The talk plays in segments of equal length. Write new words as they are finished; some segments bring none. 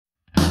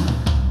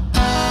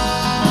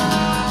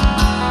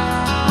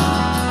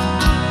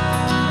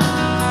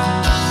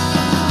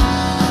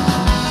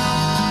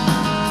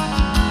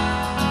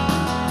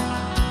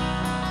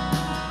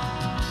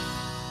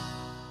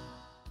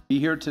Be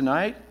here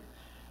tonight.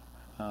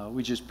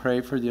 We just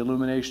pray for the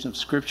illumination of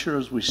Scripture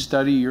as we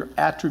study your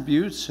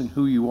attributes and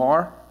who you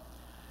are.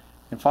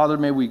 And Father,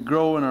 may we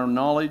grow in our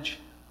knowledge,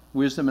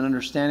 wisdom, and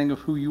understanding of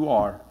who you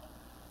are,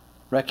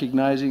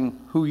 recognizing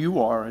who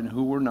you are and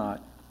who we're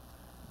not,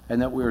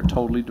 and that we are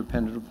totally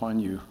dependent upon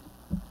you.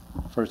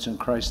 For it's in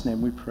Christ's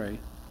name we pray.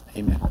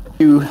 Amen.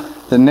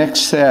 The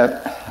next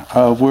set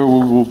of where we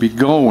will be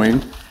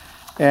going,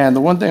 and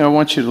the one thing I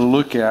want you to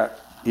look at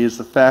is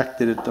the fact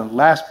that at the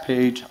last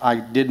page, I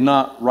did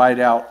not write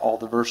out all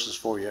the verses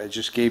for you. I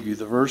just gave you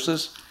the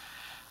verses.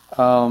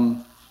 I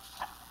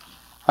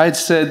had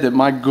said that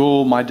my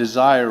goal, my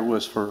desire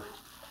was for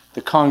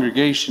the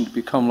congregation to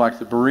become like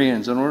the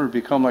Bereans. In order to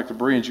become like the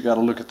Bereans, you got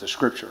to look at the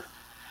Scripture.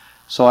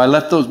 So I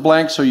left those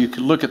blanks so you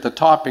could look at the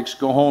topics,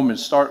 go home and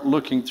start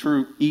looking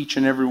through each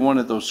and every one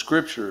of those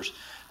Scriptures,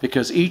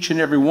 because each and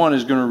every one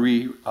is going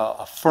to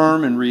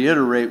affirm and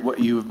reiterate what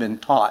you have been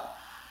taught.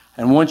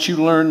 And once you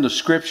learn the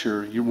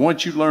Scripture,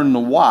 once you learn the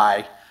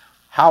why,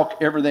 how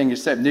everything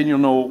is set, then you'll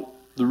know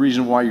the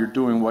reason why you're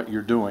doing what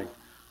you're doing,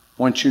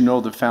 once you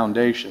know the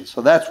foundation.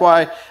 So that's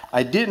why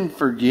I didn't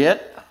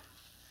forget.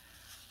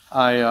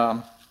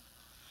 I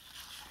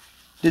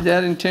did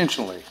that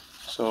intentionally.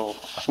 So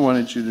I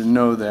wanted you to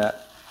know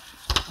that.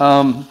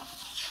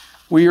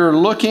 We are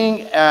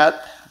looking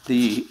at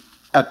the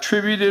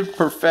attributive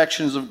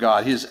perfections of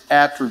God, His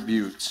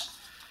attributes.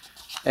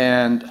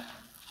 And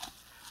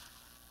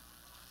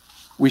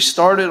we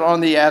started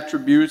on the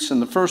attributes, and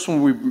the first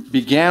one we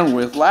began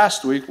with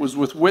last week was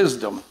with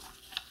wisdom.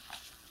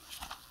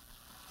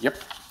 Yep.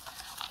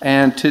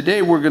 And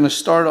today we're going to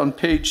start on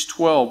page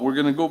 12. We're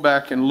going to go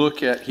back and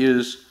look at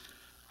His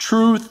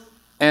truth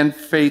and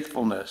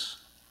faithfulness.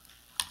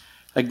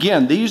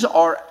 Again, these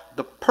are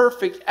the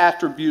perfect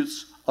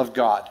attributes of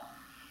God.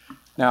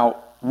 Now,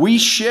 we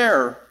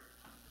share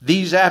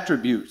these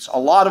attributes. A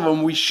lot of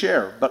them we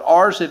share, but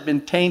ours have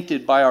been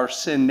tainted by our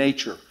sin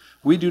nature.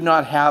 We do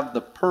not have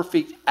the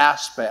perfect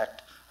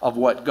aspect of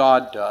what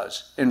God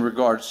does in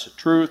regards to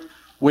truth,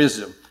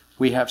 wisdom.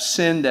 We have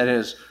sin that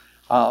has,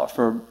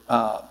 for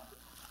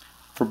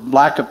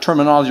lack of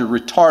terminology,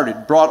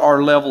 retarded, brought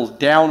our levels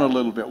down a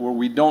little bit, where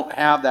we don't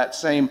have that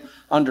same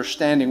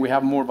understanding. We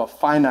have more of a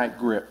finite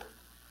grip.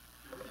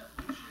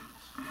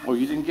 Oh,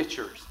 you didn't get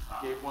yours. I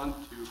gave one to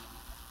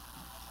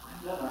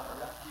Brenda. I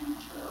forgot to give you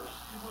yours.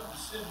 He wasn't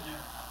sitting there.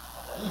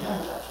 Yeah,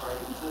 that's right.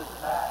 He's at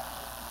the back.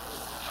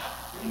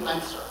 Good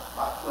night, sir.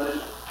 My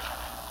pleasure.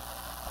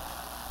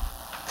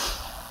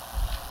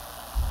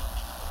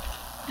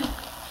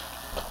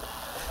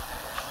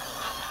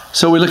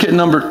 So we look at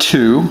number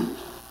 2.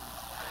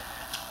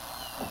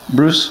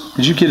 Bruce,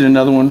 did you get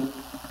another one?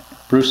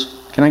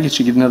 Bruce, can I get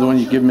you to get another one?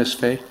 You give Miss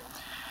Faye.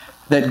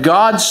 That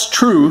God's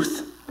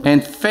truth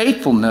and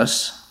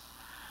faithfulness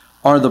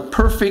are the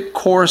perfect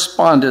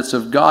correspondence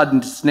of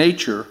God's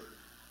nature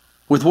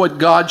with what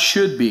God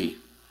should be,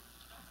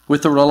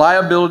 with the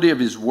reliability of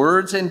His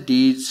words and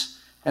deeds,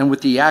 and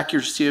with the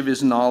accuracy of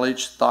His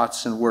knowledge,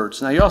 thoughts, and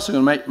words. Now, you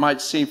also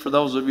might see, for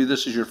those of you,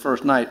 this is your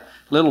first night,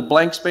 little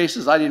blank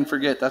spaces. I didn't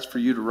forget. That's for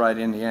you to write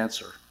in the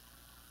answer.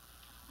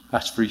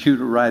 That's for you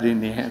to write in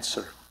the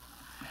answer.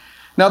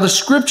 Now, the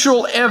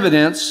scriptural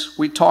evidence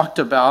we talked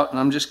about, and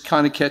I'm just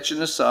kind of catching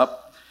this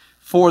up,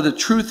 for the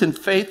truth and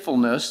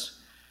faithfulness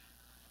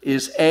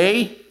is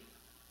A,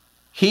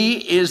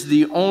 He is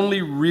the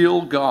only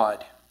real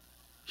God.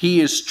 He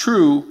is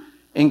true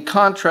in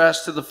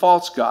contrast to the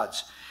false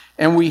gods.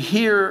 And we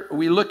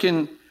look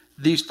in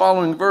these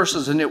following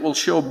verses, and it will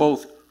show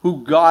both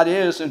who God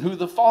is and who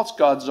the false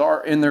gods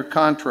are in their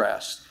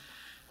contrast.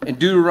 In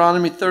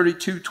Deuteronomy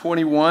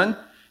 32:21,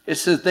 it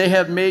says, they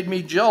have made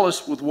me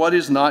jealous with what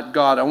is not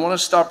God. I want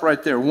to stop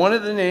right there. One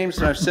of the names,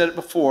 and I've said it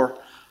before,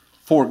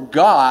 for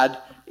God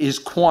is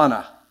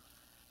Quanah.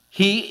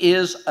 He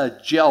is a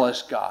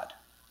jealous God.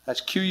 That's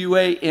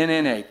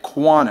Q-U-A-N-N-A,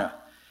 Quanah.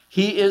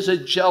 He is a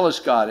jealous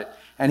God.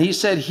 And He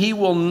said He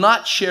will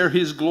not share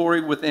His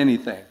glory with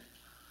anything.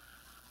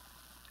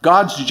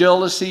 God's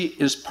jealousy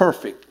is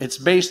perfect. It's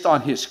based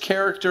on His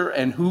character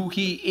and who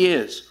He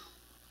is.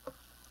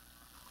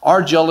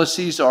 Our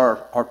jealousies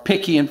are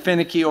picky and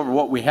finicky over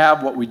what we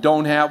have, what we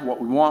don't have, what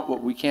we want,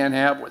 what we can't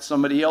have, what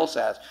somebody else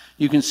has.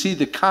 You can see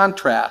the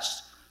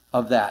contrast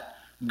of that.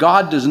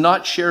 God does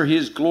not share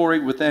His glory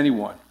with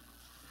anyone.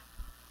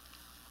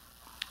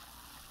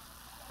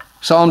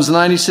 Psalms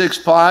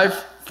 96:5,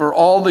 for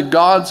all the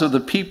gods of the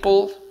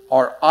people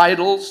are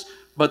idols,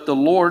 but the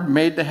Lord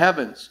made the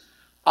heavens.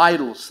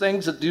 Idols,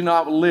 things that do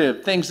not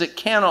live, things that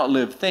cannot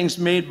live, things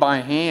made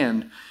by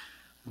hand.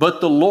 But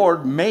the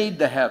Lord made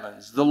the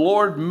heavens. The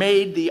Lord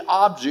made the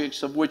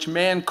objects of which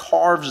man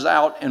carves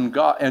out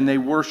and they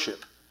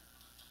worship.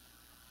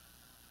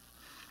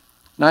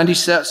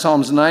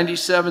 Psalms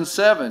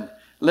 97:7.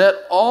 Let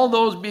all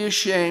those be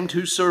ashamed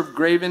who serve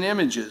graven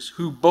images,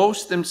 who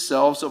boast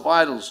themselves of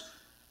idols.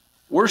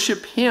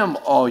 Worship Him,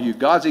 all you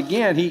gods.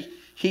 Again,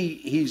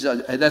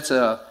 that's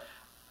a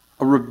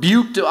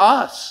rebuke to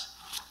us.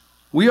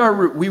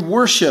 We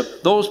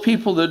worship those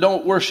people that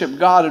don't worship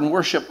God and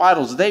worship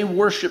idols. They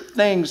worship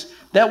things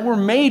that were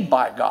made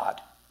by God.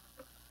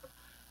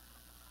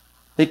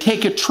 They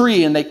take a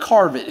tree and they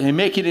carve it and they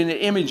make it in an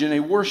image and they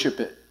worship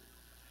it.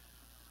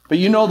 But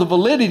you know the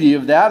validity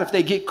of that. If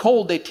they get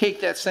cold, they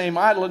take that same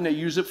idol and they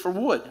use it for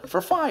wood,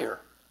 for fire.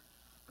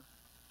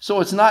 So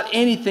it's not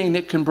anything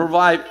that can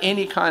provide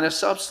any kind of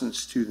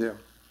substance to them.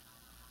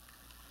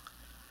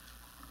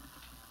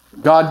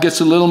 God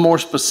gets a little more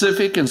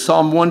specific in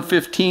Psalm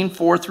 115,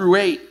 4 through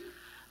 8.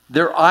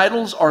 Their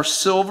idols are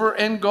silver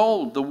and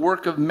gold, the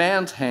work of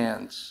man's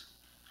hands.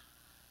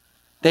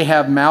 They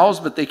have mouths,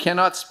 but they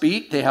cannot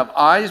speak. They have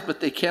eyes, but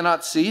they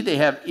cannot see. They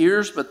have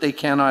ears, but they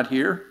cannot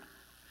hear.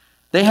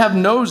 They have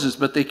noses,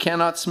 but they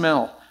cannot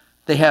smell.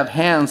 They have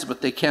hands,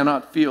 but they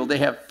cannot feel. They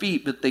have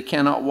feet, but they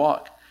cannot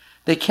walk.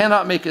 They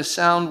cannot make a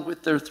sound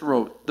with their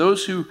throat.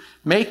 Those who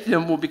make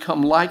them will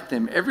become like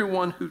them,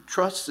 everyone who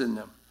trusts in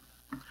them.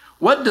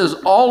 What does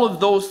all of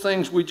those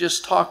things we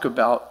just talked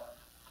about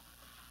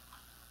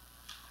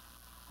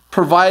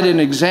provide an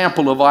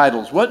example of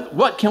idols?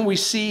 What can we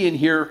see in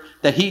here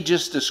that he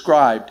just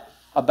described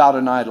about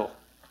an idol?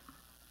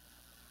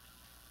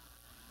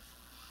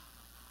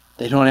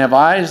 They don't have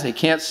eyes, they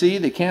can't see,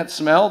 they can't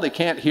smell, they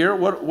can't hear.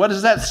 What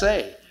does that say?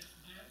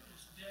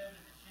 It's dead and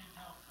it can't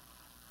help.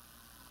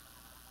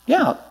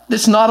 Yeah,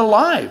 it's not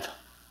alive.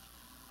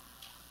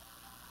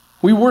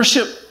 We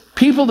worship,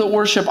 people that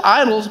worship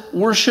idols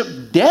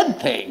worship dead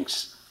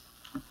things.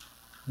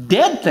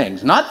 Dead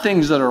things, not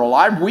things that are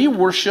alive. We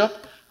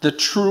worship the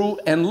true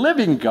and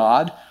living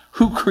God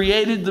who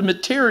created the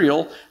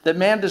material that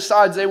man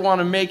decides they want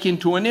to make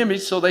into an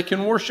image so they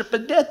can worship a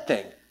dead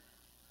thing.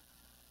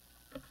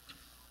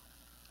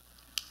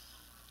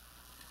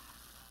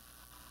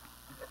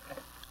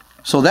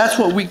 So that's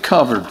what we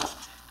covered.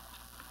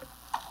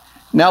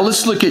 Now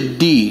let's look at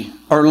D,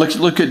 or let's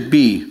look at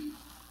B.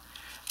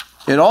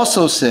 It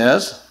also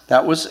says,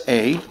 that was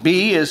A.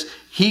 B is,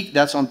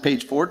 that's on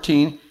page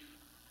 14.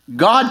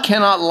 God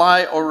cannot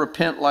lie or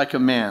repent like a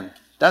man.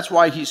 That's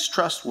why he's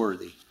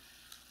trustworthy.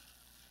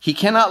 He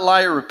cannot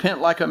lie or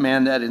repent like a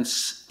man that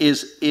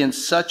is in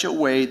such a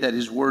way that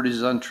his word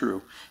is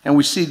untrue. And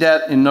we see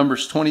that in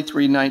Numbers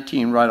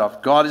 23:19 right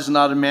off. God is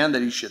not a man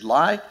that he should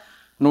lie,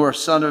 nor a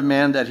son of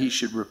man that he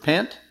should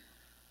repent.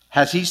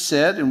 Has he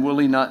said, and will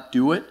he not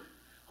do it?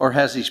 Or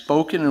has he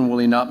spoken, and will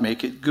he not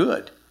make it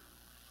good?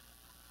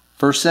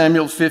 1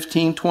 Samuel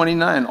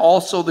 15:29.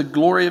 Also the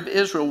glory of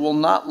Israel will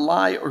not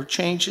lie or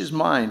change his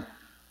mind.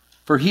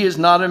 For he is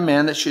not a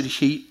man that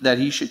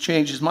he should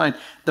change his mind.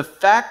 The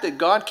fact that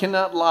God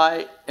cannot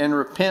lie and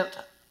repent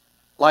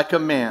like a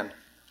man,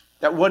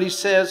 that what he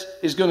says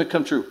is going to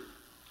come true.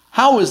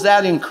 How is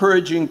that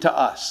encouraging to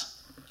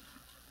us?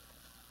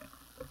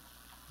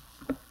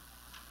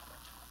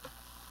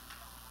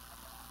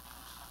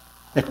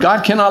 If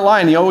God cannot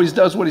lie and he always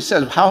does what he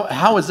says,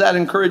 how is that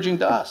encouraging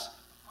to us?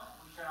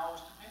 We can always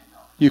depend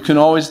on it. You can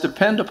always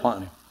depend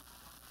upon him.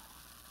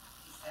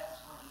 He says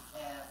what he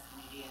says,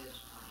 and it is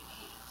what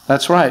it is.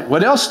 That's right.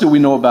 What else do we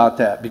know about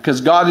that?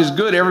 Because God is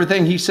good.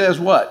 Everything he says,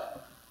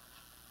 what?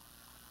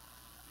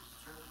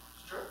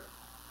 It's true.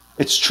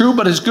 It's true,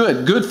 but it's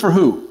good. Good for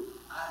who?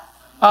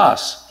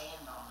 Us. Stand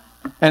on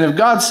it. And if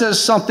God says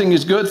something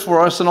is good for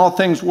us, and all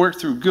things work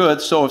through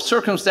good, so if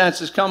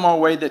circumstances come our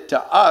way that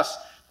to us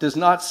does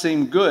not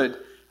seem good,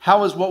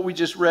 how is what we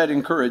just read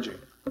encouraging?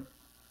 Because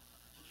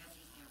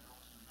he's there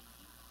walking with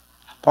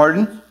you.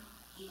 Pardon?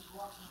 He's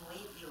walking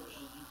with you, and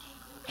you can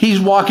go. He's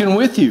walking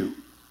with you.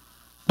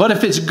 But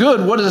if it's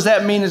good, what does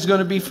that mean it's going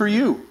to be for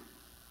you?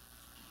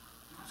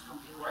 It's going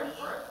to be great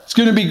for us. It's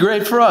going to be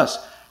great for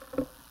us.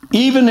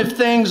 Even if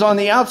things on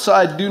the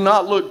outside do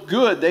not look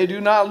good, they do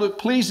not look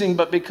pleasing,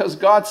 but because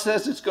God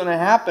says it's going to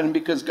happen,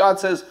 because God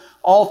says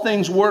all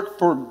things work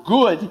for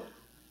good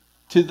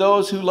to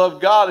those who love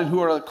God and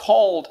who are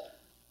called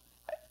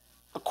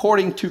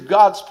according to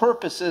God's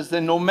purposes,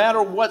 then no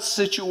matter what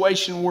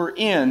situation we're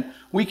in,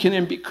 we can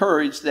be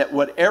encouraged that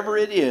whatever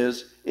it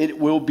is, it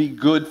will be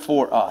good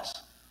for us.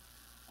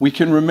 We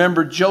can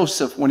remember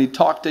Joseph when he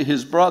talked to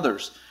his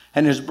brothers,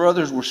 and his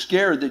brothers were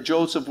scared that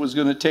Joseph was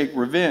going to take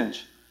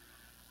revenge.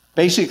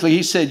 Basically,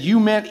 he said, "You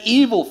meant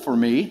evil for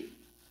me,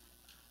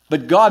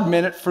 but God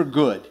meant it for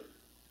good."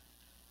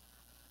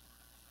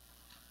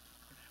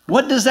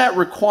 What does that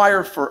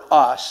require for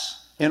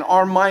us in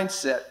our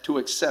mindset to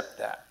accept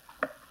that?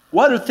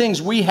 What are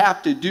things we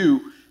have to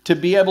do to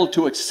be able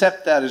to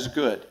accept that as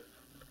good?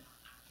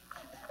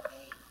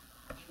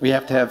 We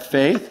have to have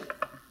faith.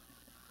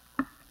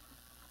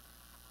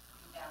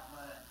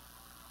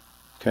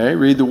 Okay,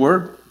 read the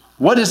word.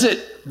 What is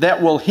it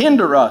that will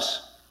hinder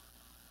us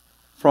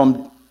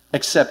from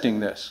accepting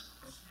this?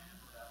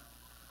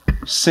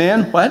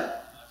 Sin,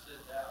 what?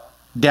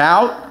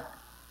 Doubt.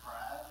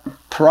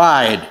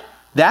 Pride.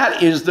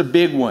 That is the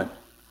big one.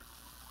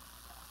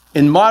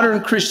 In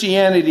modern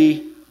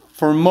Christianity,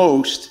 for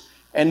most,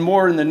 and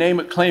more in the name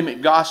it, claim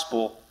it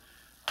gospel,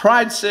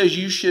 pride says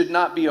you should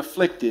not be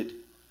afflicted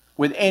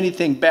with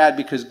anything bad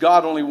because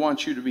God only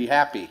wants you to be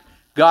happy.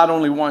 God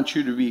only wants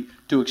you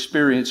to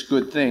experience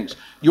good things.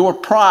 Your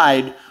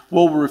pride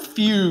will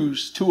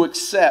refuse to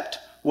accept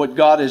what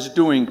God is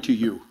doing to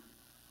you.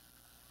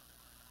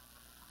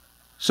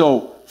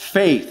 So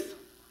faith,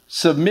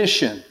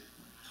 submission,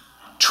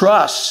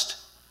 trust,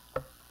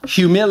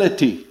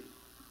 humility,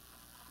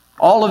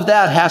 all of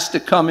that has to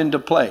come into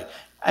play.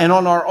 And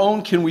on our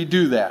own, can we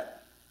do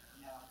that?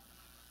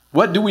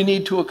 What do we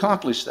need to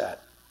accomplish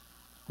that?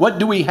 What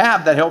do we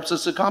have that helps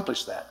us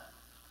accomplish that?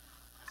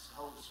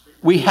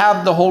 We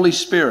have the Holy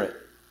Spirit.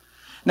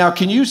 Now,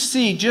 can you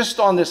see just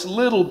on this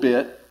little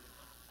bit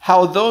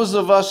how those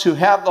of us who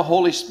have the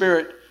Holy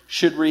Spirit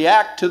should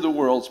react to the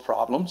world's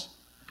problems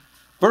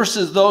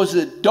versus those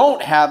that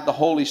don't have the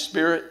Holy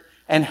Spirit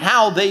and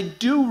how they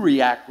do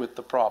react with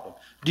the problem?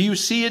 Do you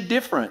see a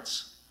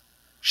difference?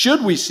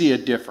 Should we see a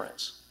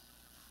difference?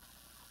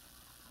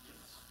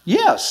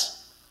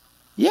 Yes.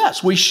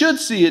 Yes, we should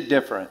see a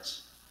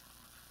difference.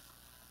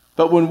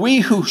 But when we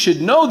who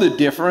should know the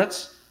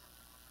difference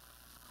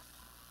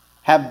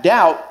have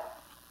doubt,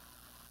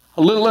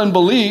 a little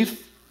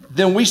unbelief,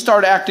 then we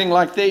start acting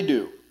like they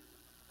do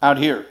out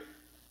here.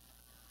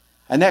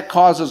 And that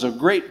causes a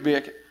great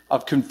bit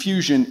of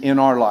confusion in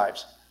our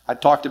lives. I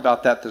talked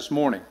about that this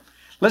morning.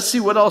 Let's see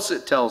what else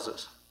it tells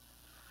us.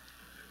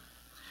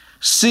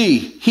 See,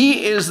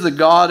 he is the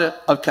God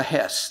of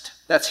Kahest.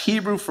 That's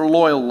Hebrew for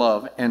loyal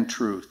love and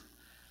truth.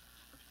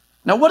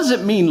 Now, what does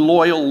it mean,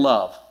 loyal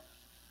love?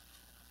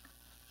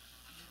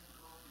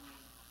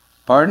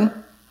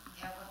 Pardon?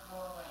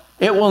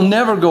 It will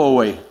never go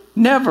away.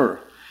 Never.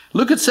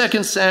 Look at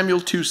 2 Samuel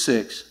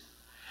 2:6.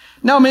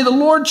 Now may the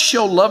Lord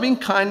show loving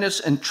kindness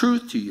and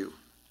truth to you.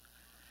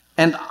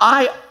 And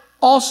I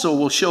also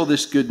will show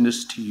this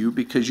goodness to you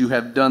because you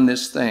have done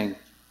this thing.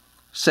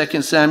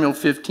 2 Samuel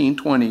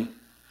 15:20.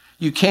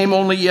 You came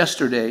only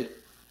yesterday,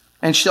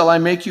 and shall I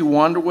make you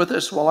wander with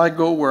us while I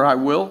go where I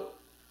will?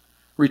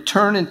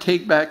 Return and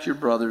take back your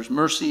brothers.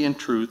 Mercy and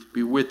truth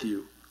be with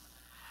you.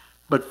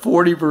 But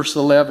 40 verse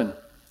 11.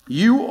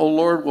 You, O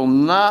Lord, will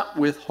not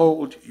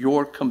withhold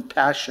your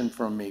compassion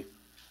from me.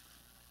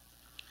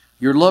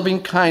 Your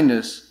loving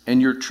kindness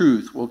and your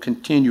truth will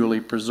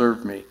continually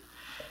preserve me.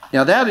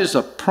 Now that is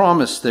a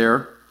promise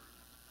there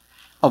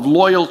of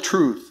loyal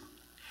truth.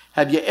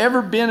 Have you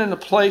ever been in a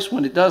place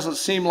when it doesn't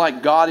seem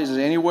like God is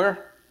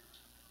anywhere?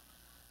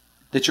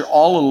 That you're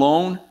all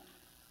alone?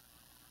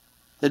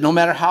 That no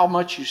matter how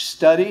much you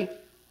study,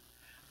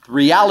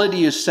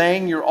 reality is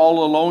saying you're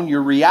all alone.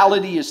 Your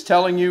reality is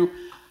telling you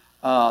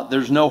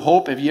there's no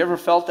hope. Have you ever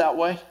felt that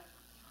way?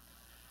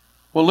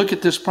 Well, look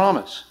at this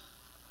promise.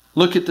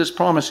 Look at this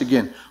promise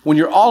again. When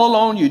you're all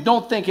alone, you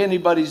don't think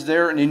anybody's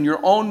there, and in your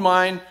own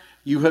mind,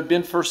 you have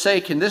been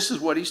forsaken. This is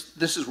what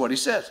he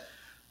says.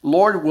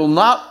 Lord,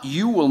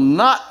 you will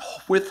not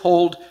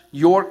withhold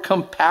your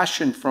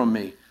compassion from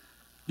me.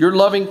 Your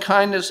loving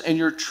kindness and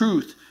your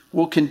truth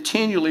will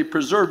continually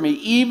preserve me.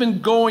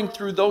 Even going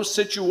through those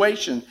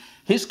situations,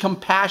 his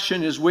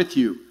compassion is with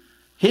you.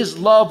 His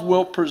love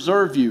will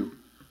preserve you.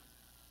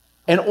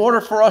 In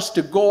order for us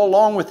to go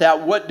along with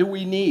that, what do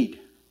we need?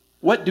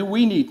 What do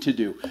we need to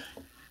do?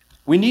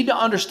 We need to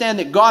understand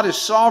that God is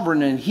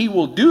sovereign and he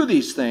will do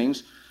these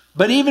things.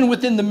 But even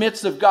within the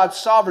midst of God's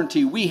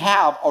sovereignty, we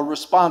have a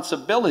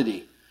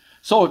responsibility.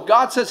 So if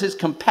God says his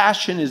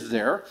compassion is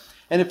there,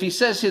 and if he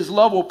says his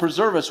love will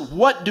preserve us,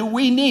 what do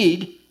we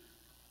need?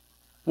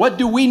 What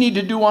do we need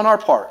to do on our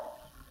part?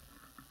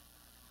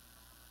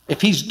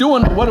 If he's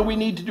doing it, what do we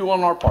need to do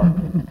on our part?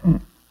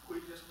 We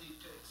just need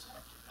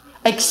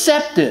to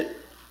Accept it.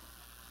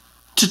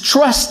 To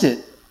trust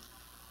it.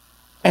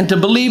 And to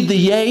believe the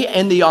yea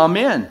and the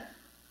amen.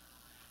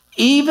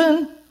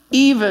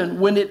 Even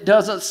when it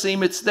doesn't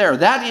seem it's there.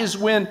 That is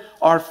when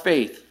our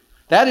faith.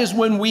 That is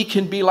when we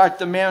can be like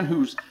the man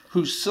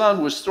whose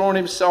son was throwing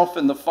himself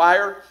in the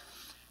fire.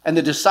 And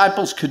the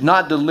disciples could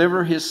not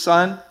deliver his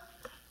son.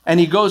 And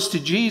he goes to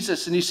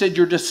Jesus and he said,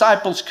 your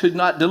disciples could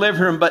not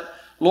deliver him. But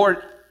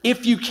Lord,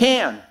 if you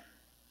can,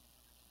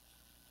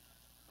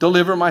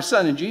 deliver my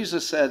son. And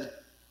Jesus said,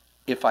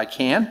 if I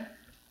can,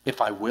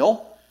 if I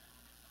will.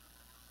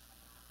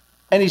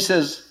 And he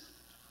says,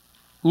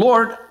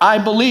 Lord, I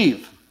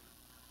believe.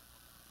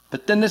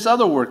 But then this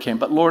other word came,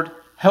 but Lord,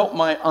 help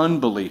my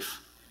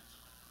unbelief.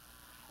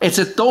 It's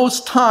at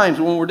those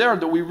times when we're there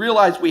that we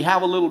realize we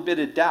have a little bit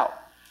of doubt.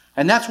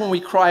 And that's when we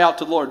cry out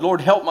to the Lord,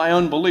 Lord, help my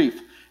unbelief.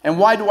 And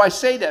why do I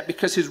say that?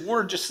 Because his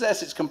word just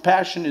says his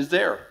compassion is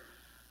there.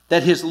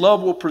 That his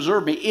love will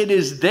preserve me. It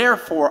is there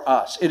for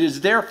us. It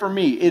is there for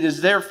me. It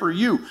is there for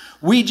you.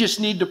 We just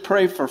need to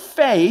pray for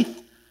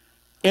faith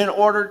in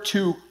order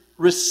to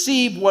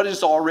receive what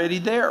is already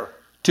there.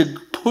 To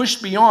push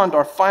beyond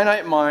our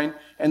finite mind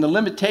and the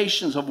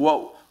limitations of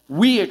what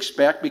we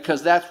expect,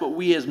 because that's what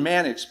we as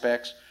man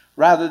expects,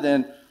 rather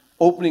than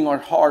opening our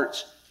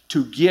hearts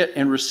to get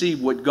and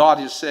receive what God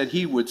has said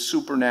he would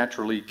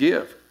supernaturally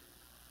give.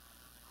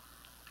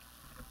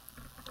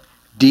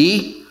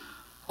 D,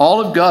 all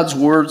of God's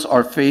words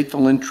are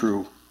faithful and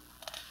true.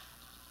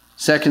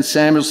 2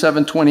 Samuel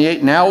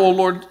 7:28, now, O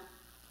Lord,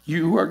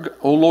 You are,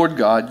 O Lord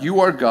God, you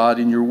are God,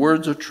 and your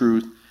words are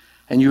truth,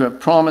 and you have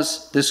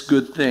promised this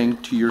good thing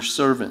to your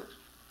servant.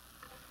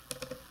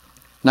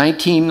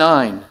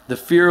 19:9, the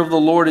fear of the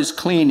Lord is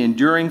clean,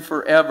 enduring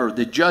forever.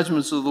 The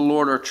judgments of the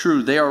Lord are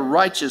true. They are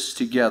righteous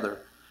together.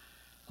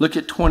 Look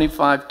at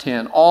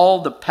 25:10.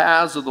 All the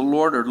paths of the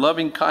Lord are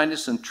loving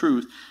kindness and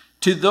truth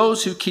to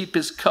those who keep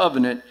his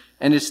covenant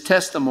and his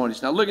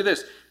testimonies. Now look at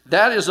this.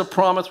 That is a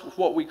promise with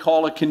what we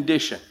call a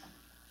condition.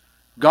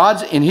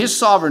 God's, in his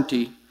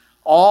sovereignty,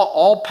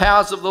 all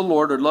paths of the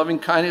Lord are loving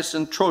kindness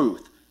and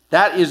truth.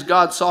 That is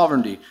God's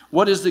sovereignty.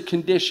 What is the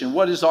condition?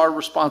 What is our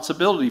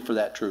responsibility for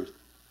that truth?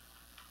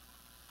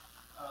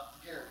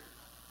 Gary,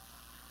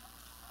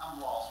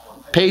 I'm lost.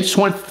 What Page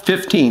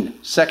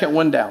 15, second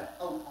one down.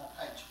 Oh, on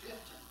page 15.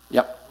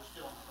 Yep. We're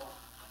still on the board.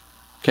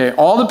 Okay,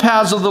 all the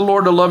paths of the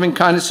Lord are loving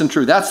kindness and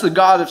truth. That's the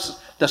God of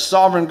the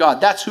sovereign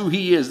God. That's who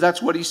he is.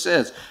 That's what he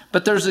says.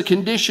 But there's a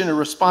condition, a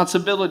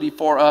responsibility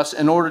for us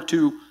in order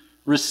to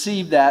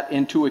receive that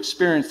and to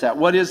experience that.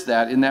 What is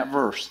that in that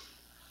verse?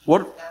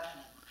 What?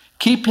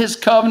 Keep his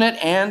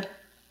covenant and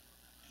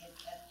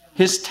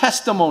his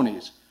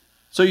testimonies.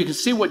 So you can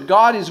see what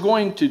God is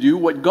going to do,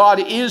 what God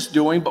is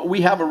doing, but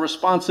we have a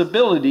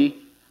responsibility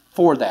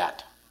for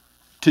that,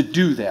 to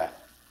do that.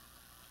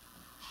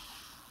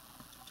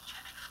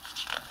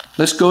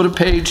 Let's go to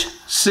page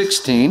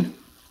 16.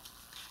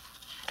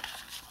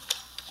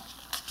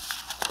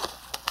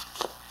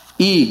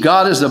 E,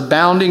 God is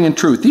abounding in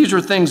truth. These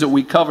are things that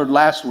we covered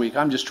last week.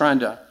 I'm just trying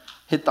to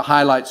hit the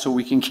highlights so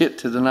we can get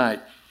to tonight.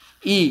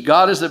 E,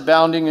 God is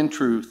abounding in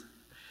truth.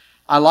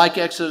 I like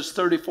Exodus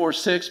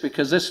 34:6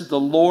 because this is the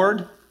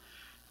Lord.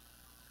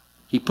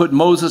 He put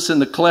Moses in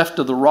the cleft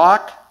of the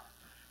rock,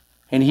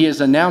 and he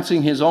is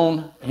announcing his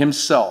own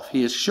himself.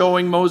 He is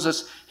showing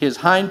Moses his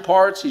hind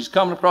parts. He's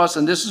coming across,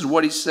 and this is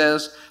what he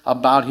says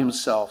about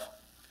himself.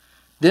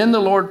 Then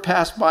the Lord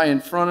passed by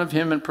in front of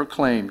him and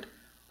proclaimed,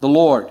 the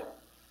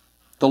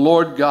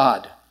Lord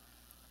God,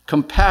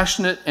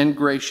 compassionate and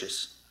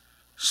gracious,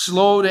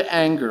 slow to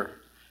anger,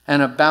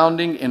 and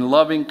abounding in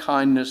loving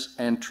kindness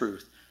and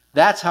truth.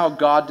 That's how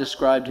God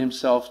described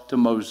himself to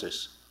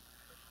Moses.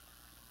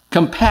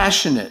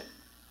 Compassionate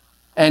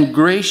and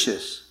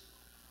gracious,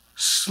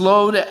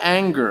 slow to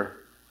anger,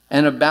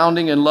 and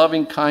abounding in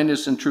loving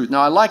kindness and truth.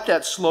 Now, I like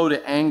that slow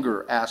to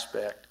anger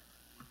aspect.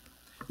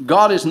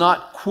 God is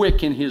not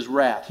quick in his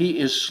wrath. He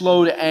is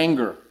slow to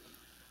anger.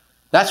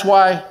 That's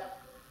why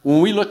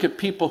when we look at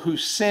people who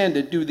sin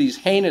to do these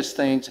heinous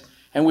things,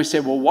 and we say,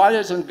 well, why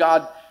doesn't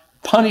God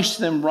punish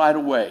them right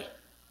away?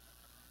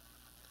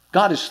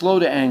 God is slow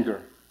to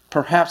anger.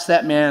 Perhaps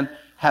that man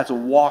has a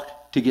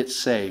walk to get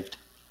saved.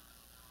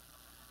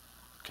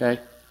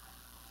 Okay?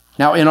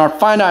 Now, in our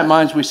finite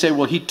minds, we say,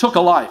 well, he took a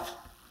life.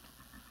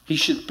 He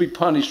should be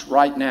punished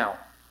right now.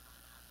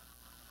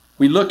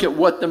 We look at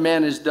what the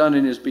man has done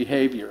in his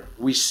behavior.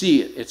 We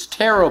see it. It's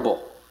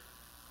terrible.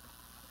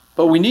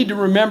 But we need to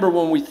remember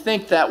when we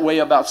think that way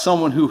about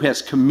someone who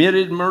has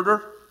committed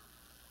murder,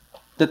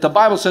 that the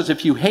Bible says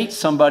if you hate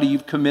somebody,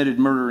 you've committed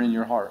murder in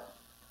your heart.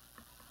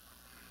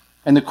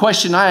 And the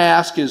question I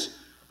ask is,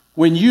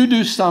 when you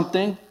do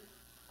something,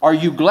 are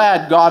you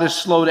glad God is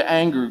slow to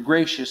anger,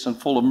 gracious, and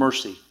full of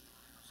mercy?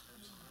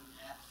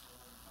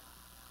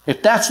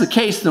 If that's the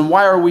case, then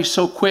why are we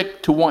so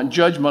quick to want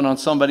judgment on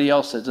somebody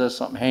else that does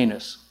something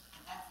heinous?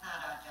 That's not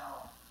our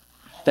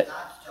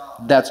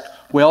job. That's God's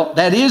job. Well,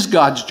 that is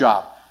God's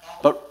job.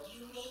 But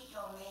you meet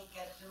your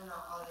maker sooner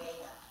or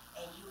later,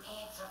 and you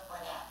answer for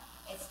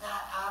that. It's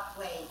not our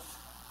place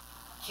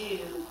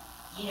to,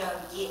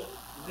 get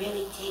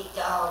really ticked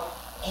off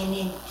and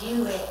then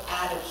do it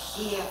out of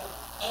sheer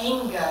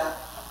anger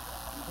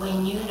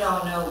when you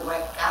don't know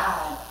what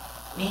God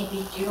may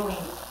be doing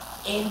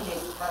in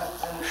this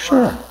person's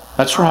sure, life.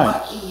 that's or right.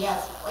 What he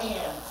has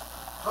plans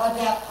for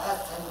that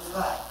person's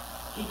life.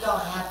 You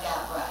don't have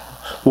that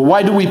right. Well,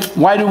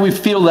 why do we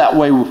feel that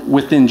way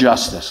with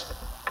injustice?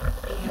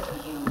 Because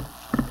we're human.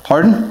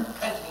 Pardon?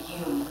 Because we're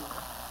human.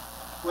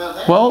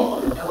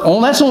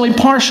 Well, that's only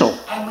partial.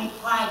 And we're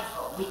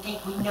prideful. We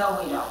think we know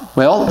it all.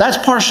 Well, that's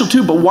partial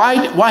too, but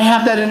why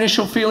have that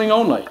initial feeling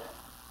only?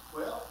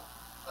 Well,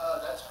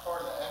 that's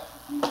part of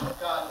the attribute of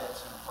God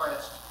that's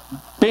impressed.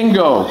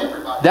 Bingo.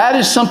 That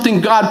is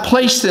something God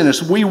placed in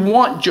us. We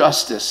want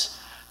justice.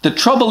 The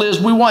trouble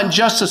is we want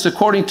justice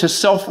according to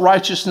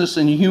self-righteousness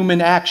and human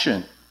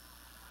action.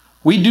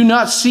 We do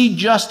not see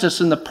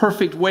justice in the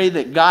perfect way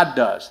that God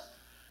does.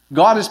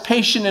 God is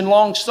patient and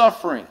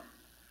long-suffering.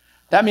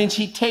 That means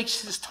he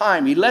takes his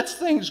time. He lets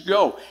things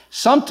go.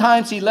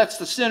 Sometimes he lets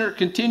the sinner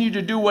continue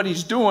to do what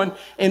he's doing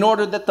in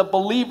order that the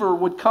believer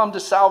would come to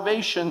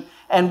salvation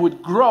and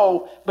would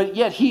grow, but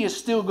yet he is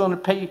still going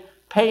to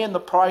pay in the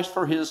price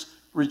for his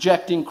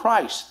rejecting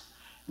Christ.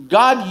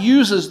 God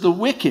uses the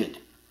wicked,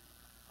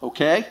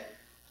 okay?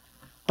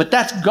 But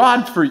that's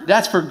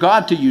for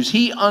God to use.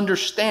 He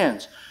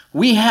understands.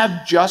 We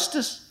have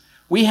justice.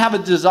 We have a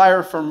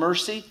desire for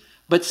mercy,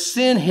 but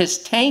sin has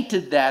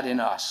tainted that in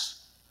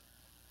us.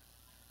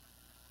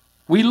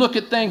 We look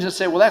at things and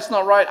say, well, that's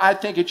not right. I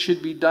think it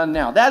should be done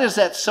now. That is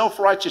that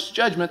self-righteous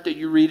judgment that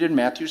you read in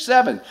Matthew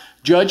 7.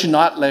 Judge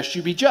not, lest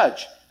you be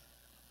judged.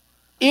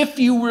 If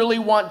you really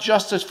want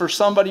justice for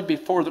somebody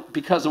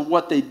because of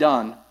what they've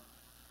done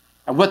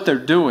and what they're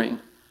doing,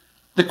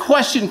 the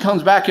question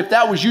comes back, if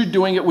that was you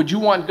doing it, would you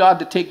want God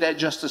to take that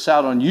justice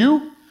out on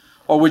you?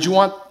 Or would you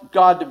want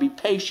God to be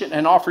patient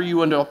and offer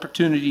you an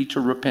opportunity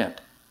to repent?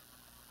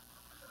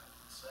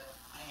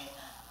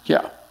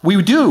 Yeah,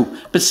 we do.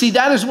 But see,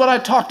 that is what I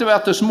talked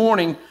about this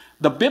morning,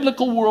 the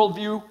biblical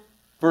worldview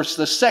versus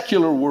the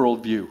secular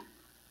worldview.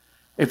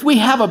 If we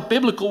have a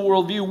biblical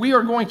worldview, we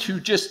are going to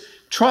just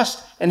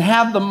trust and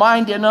have the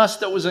mind in us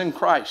that was in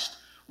Christ.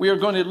 We are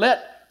going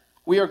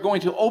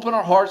to open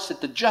our hearts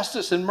that the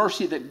justice and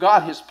mercy that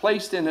God has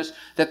placed in us,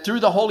 that through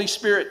the Holy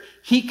Spirit,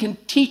 He can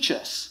teach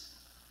us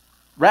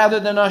rather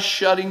than us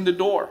shutting the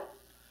door.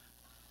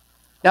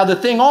 Now, the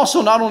thing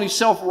also, not only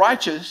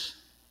self-righteous,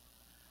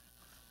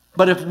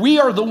 but if we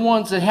are the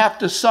ones that have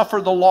to suffer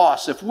the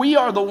loss, if we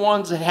are the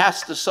ones that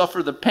has to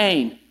suffer the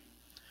pain,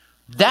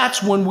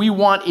 that's when we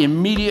want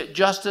immediate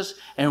justice,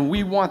 and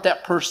we want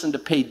that person to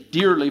pay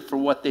dearly for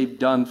what they've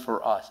done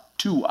for us,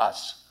 to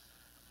us.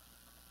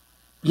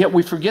 Yet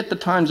we forget the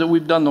times that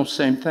we've done those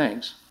same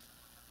things.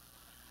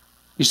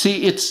 You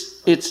see,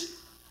 it's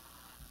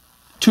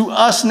to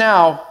us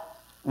now,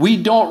 we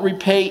don't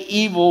repay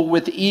evil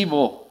with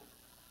evil.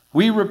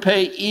 We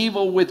repay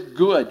evil with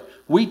good.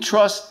 We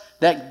trust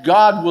that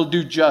God will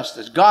do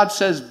justice. God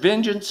says,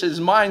 vengeance is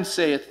mine,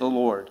 saith the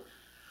Lord.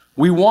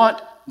 We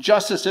want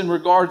justice in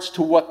regards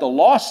to what the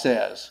law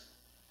says.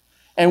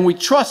 And we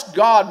trust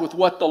God with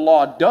what the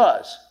law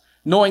does,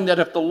 knowing that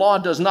if the law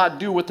does not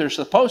do what they're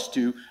supposed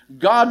to,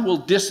 God will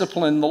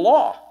discipline the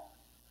law,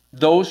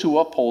 those who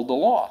uphold the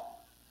law.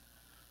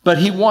 But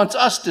He wants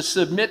us to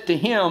submit to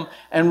Him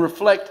and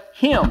reflect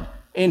Him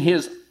in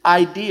His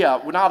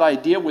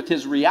with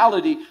His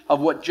reality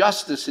of what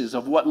justice is,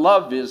 of what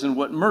love is, and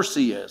what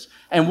mercy is,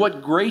 and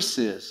what grace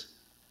is.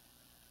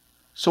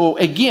 So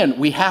again,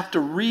 we have to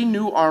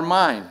renew our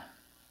mind.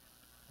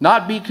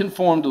 Not be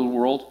conformed to the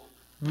world,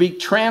 be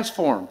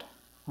transformed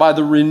by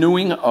the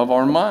renewing of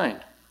our mind.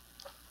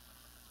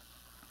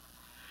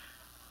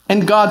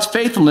 And God's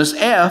faithfulness,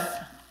 F,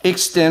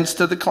 extends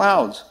to the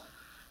clouds.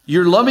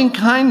 Your loving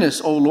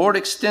kindness, O Lord,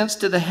 extends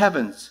to the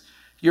heavens.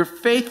 Your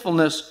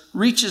faithfulness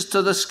reaches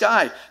to the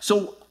sky.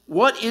 So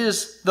what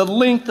is the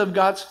length of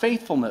God's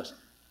faithfulness?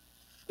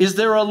 Is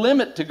there a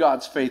limit to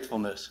God's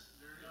faithfulness?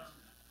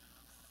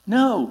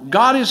 No,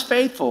 God is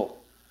faithful.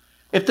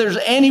 If there's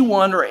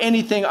anyone or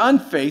anything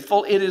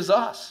unfaithful, it is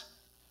us.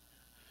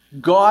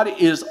 God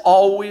is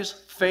always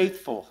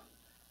faithful.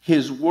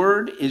 His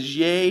word is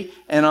yea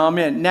and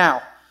amen.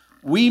 Now,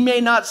 we may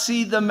not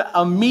see the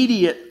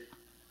immediate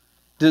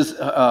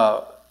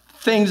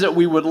things that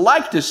we would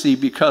like to see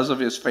because of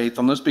His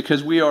faithfulness,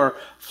 because we are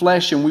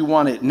flesh and we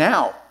want it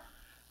now.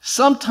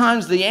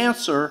 Sometimes the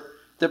answer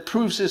that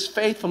proves His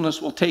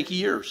faithfulness will take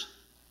years.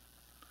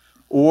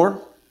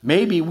 Or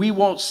maybe we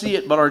won't see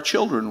it, but our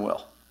children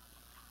will.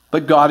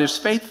 But God is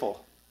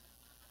faithful.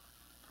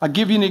 I'll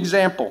give you an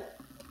example.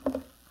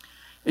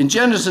 In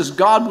Genesis,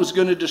 God was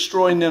going to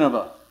destroy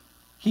Nineveh.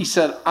 He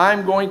said,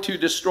 I'm going to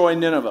destroy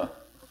Nineveh.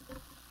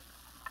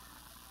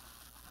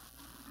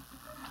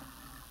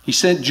 He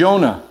sent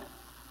Jonah.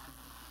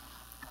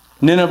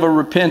 Nineveh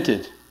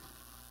repented.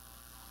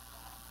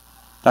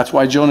 That's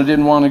why Jonah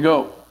didn't want to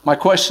go. My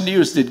question to you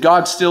is, did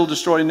God still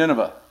destroy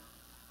Nineveh?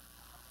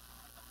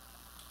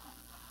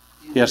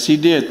 Yes, He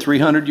did.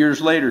 300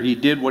 years later, He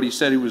did what He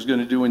said He was going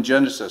to do in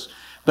Genesis.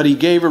 But He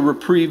gave a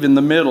reprieve in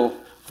the middle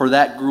for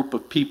that group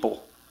of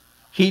people.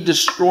 He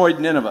destroyed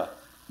Nineveh.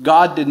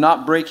 God did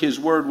not break His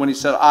word when He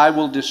said, I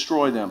will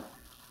destroy them.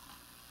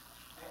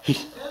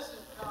 Doesn't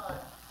God,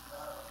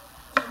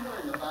 somewhere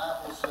in the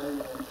Bible, say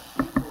that the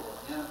people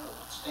of Nineveh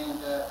would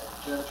stand up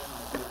in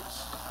judgment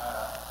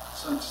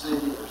against some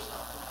city or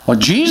something? Well,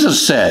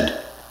 Jesus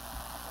said,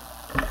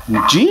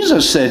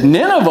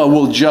 Nineveh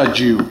will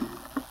judge you.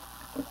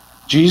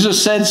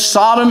 Jesus said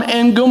Sodom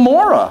and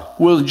Gomorrah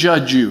will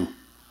judge you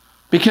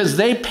because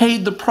they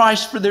paid the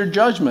price for their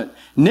judgment.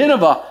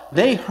 Nineveh,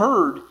 they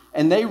heard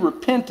and they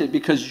repented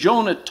because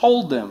Jonah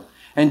told them.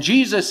 And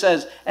Jesus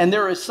says, and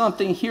there is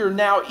something here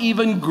now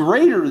even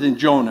greater than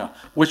Jonah,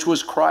 which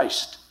was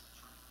Christ.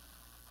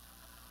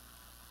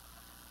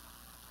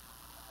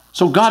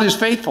 So God is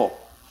faithful.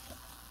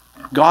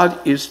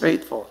 God is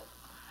faithful.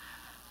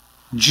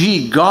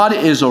 God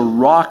is a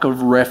rock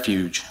of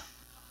refuge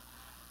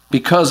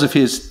because of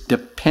His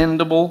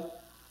dependable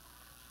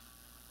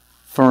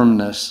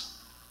firmness.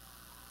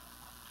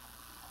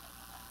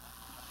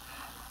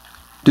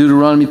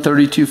 Deuteronomy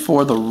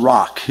 32:4, the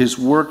rock, His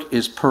work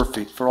is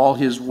perfect, for all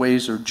His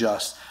ways are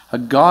just. A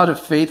God of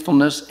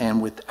faithfulness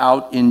and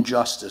without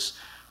injustice.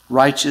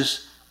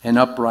 Righteous and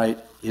upright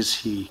is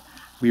He.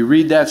 We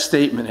read that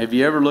statement. Have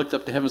you ever looked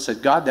up to heaven and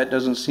said, God, that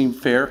doesn't seem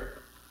fair?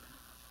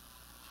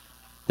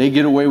 They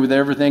get away with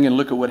everything and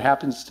look at what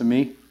happens to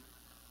me.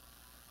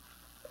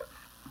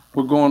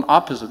 We're going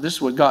opposite. This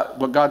is what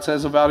God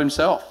says about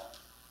Himself.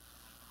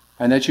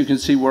 And that you can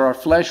see where our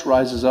flesh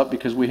rises up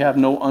because we have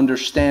no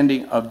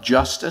understanding of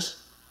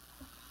justice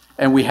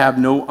and we have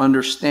no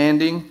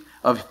understanding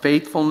of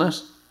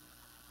faithfulness.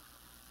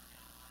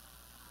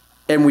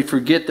 And we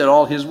forget that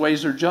all his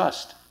ways are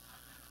just.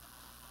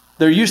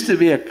 There used to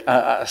be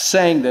a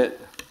saying that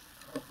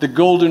the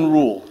golden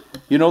rule.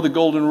 You know the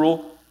golden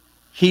rule?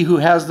 He who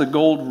has the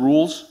gold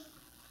rules.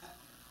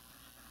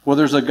 Well,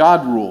 there's a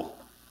God rule.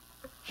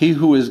 He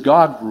who is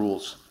God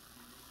rules.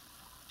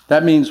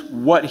 That means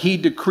what he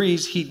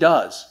decrees, he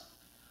does.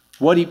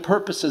 What he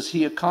purposes,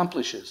 he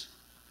accomplishes.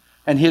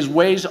 And his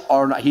ways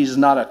are not, he is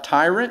not a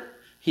tyrant.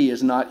 He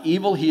is not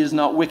evil. He is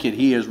not wicked.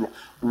 He is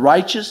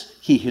righteous.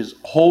 He is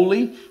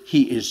holy.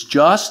 He is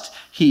just.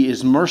 He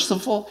is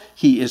merciful.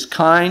 He is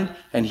kind.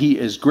 And he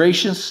is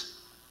gracious.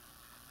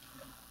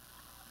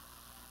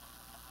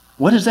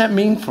 What does that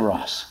mean for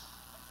us?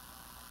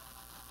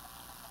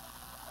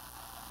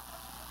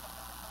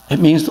 It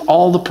means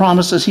all the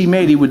promises he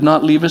made, he would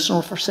not leave us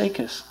nor forsake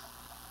us.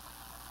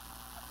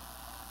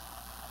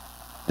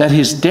 That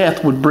his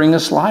death would bring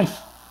us life.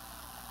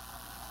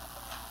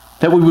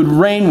 That we would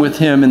reign with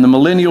him in the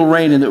millennial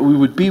reign and that we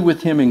would be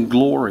with him in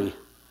glory.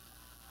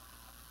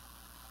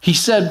 He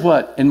said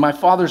what? In my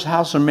Father's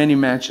house are many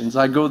mansions.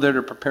 I go there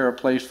to prepare a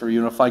place for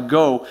you. And if I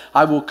go,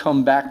 I will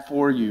come back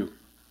for you.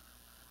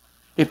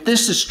 If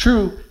this is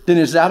true, then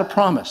is that a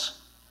promise?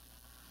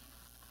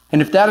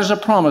 And if that is a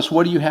promise,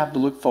 what do you have to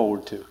look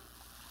forward to?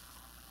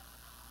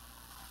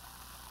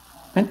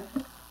 And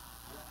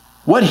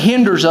what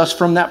hinders us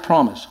from that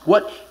promise?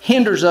 What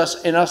hinders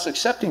us in us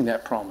accepting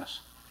that promise?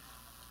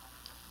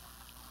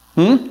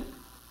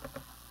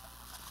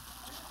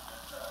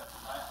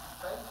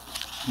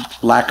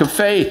 Lack of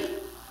faith.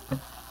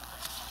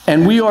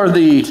 And we are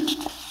the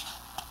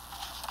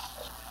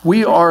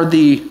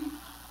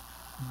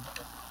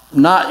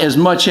not as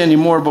much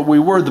anymore, but we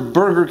were the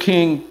Burger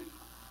King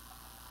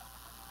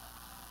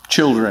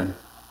children.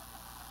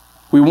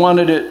 We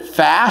wanted it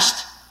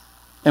fast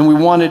and we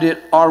wanted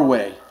it our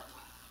way.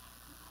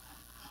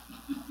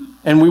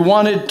 And we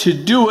wanted to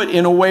do it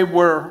in a way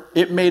where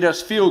it made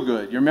us feel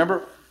good. You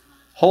remember?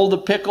 Hold the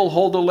pickle,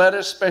 hold the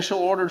lettuce, special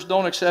orders,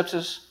 don't accept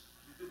us.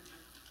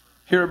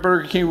 Here at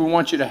Burger King, we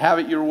want you to have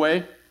it your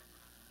way.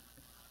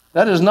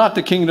 That is not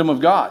the kingdom of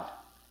God.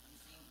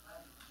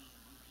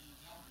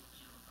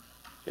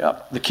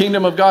 Yep. The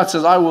kingdom of God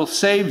says, I will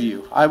save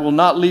you. I will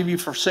not leave you,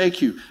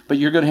 forsake you. But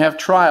you're going to have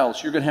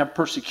trials. You're going to have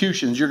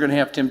persecutions. You're going to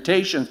have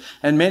temptations.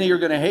 And many are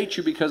going to hate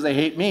you because they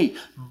hate me.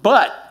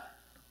 But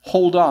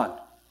hold on.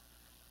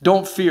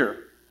 Don't fear.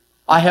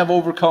 I have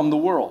overcome the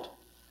world.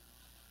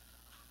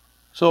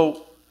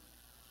 So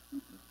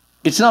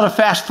it's not a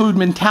fast food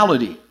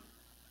mentality.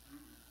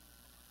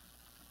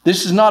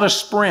 This is not a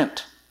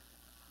sprint.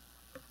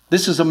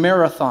 This is a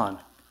marathon.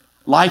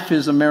 Life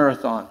is a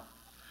marathon.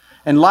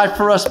 And life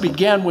for us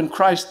began when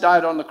Christ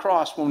died on the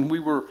cross, when we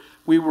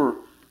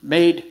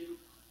made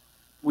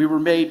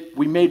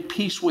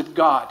peace with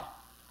God.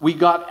 We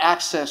got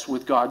access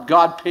with God.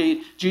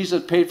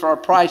 Jesus paid for our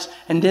price,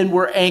 and then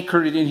we're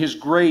anchored in his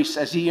grace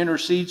as he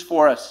intercedes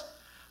for us,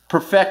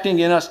 perfecting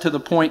in us to the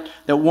point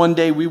that one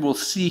day we will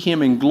see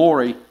him in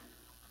glory.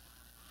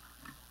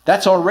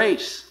 That's our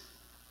race.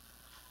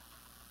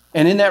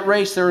 And in that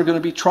race there are going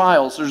to be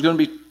trials. There's going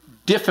to be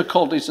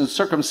difficulties and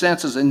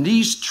circumstances. And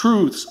these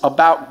truths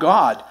about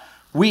God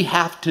we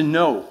have to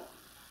know.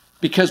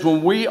 Because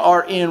when we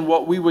are in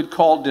what we would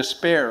call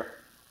despair,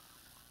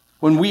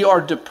 when we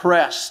are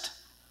depressed,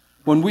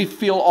 when we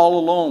feel all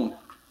alone,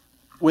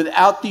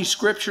 without these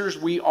scriptures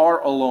we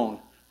are alone.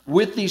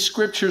 With these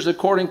scriptures,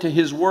 according to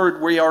his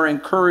word, we are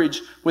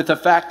encouraged with the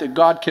fact that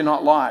God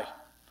cannot lie.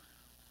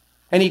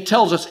 And he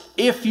tells us,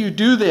 if you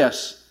do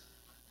this,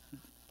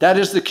 that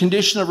is the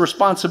condition of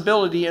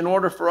responsibility in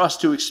order for us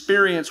to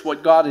experience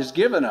what God has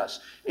given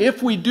us.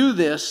 If we do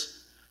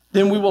this,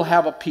 then we will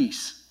have a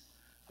peace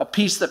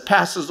that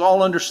passes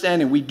all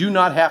understanding. We do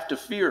not have to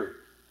fear.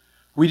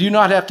 We do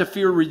not have to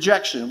fear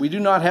rejection. We do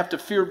not have to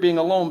fear being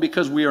alone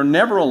because we are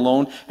never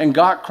alone and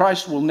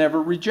Christ will never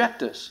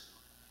reject us.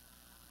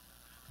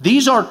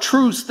 These are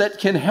truths that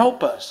can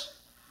help us.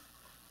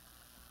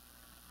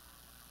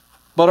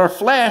 But our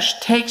flesh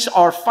takes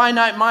our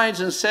finite minds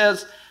and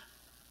says,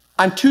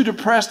 I'm too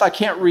depressed, I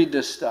can't read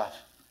this stuff.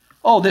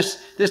 Oh, this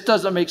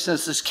doesn't make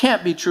sense. This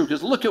can't be true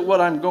because look at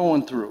what I'm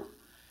going through.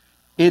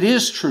 It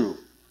is true.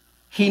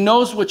 He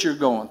knows what you're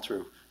going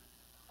through.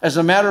 As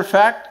a matter of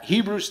fact,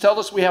 Hebrews tell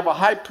us we have a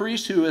high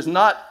priest who is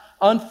not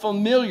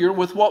unfamiliar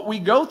with what we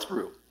go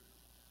through.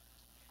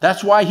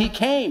 That's why he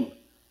came,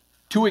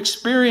 to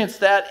experience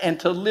that and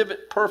to live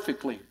it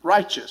perfectly,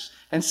 righteous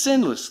and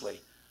sinlessly,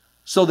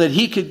 so that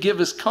he could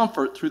give us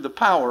comfort through the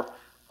power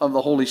of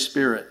the Holy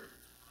Spirit.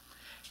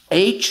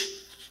 H,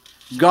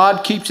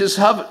 God keeps his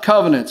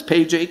covenants,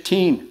 page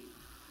 18.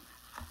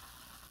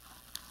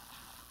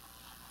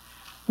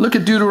 Look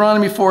at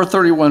Deuteronomy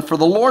 4:31. For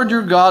the Lord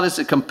your God is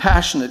a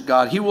compassionate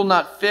God. He will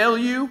not fail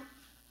you,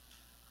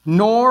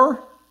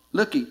 nor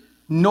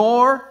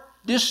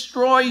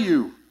destroy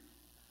you,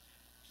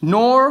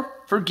 nor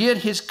forget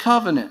his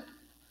covenant,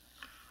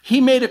 He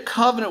made a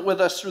covenant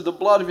with us through the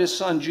blood of his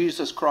Son,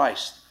 Jesus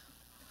Christ.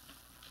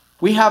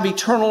 We have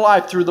eternal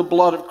life through the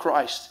blood of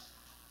Christ.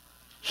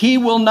 He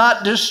will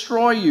not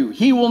destroy you.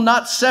 He will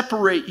not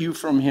separate you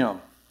from him.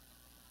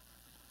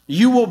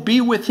 You will be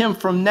with him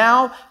from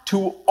now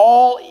to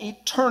all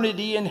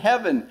eternity in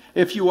heaven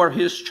if you are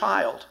his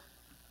child.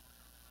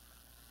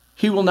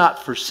 He will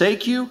not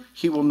forsake you.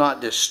 He will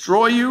not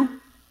destroy you.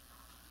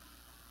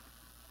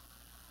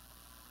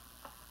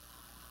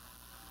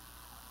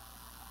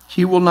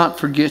 He will not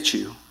forget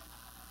you.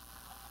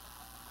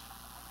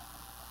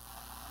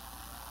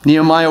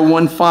 Nehemiah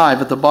 1:5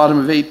 at the bottom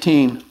of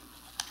 18.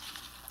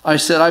 I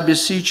said, I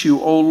beseech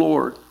you, O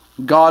Lord,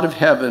 God of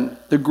heaven,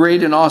 the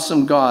great and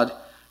awesome God,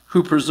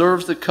 who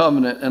preserves the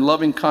covenant and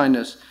loving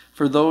kindness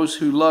for those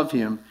who love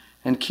him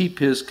and keep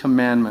his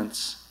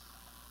commandments.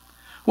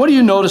 What do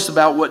you notice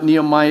about what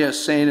Nehemiah is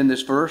saying in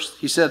this verse?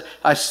 He said,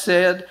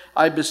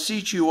 I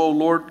beseech you, O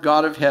Lord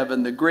God of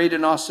heaven, the great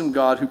and awesome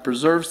God who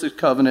preserves the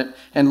covenant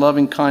and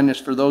loving kindness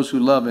for those who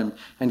love him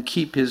and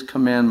keep his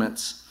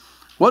commandments.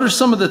 What are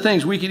some of the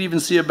things we could even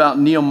see about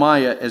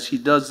Nehemiah as he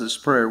does this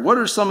prayer? What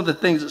are some of the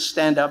things that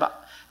stand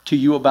out to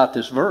you about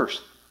this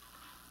verse?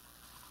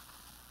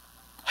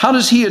 How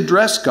does he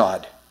address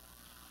God?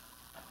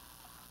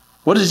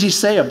 What does he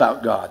say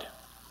about God?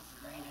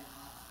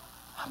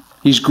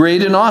 He's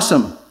great and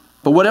awesome.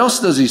 But what else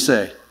does he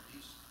say?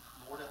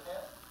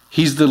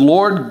 He's the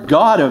Lord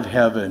God of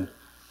heaven.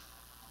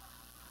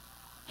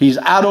 He's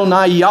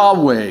Adonai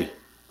Yahweh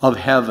of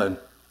heaven.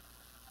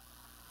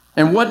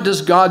 And what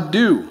does God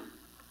do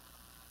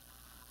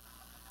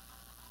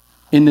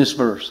in this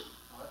verse?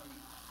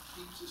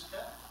 He keeps his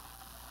covenant.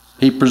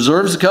 He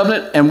preserves the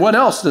covenant. And what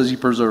else does he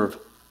preserve?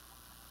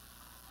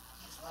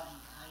 His loving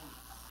kindness.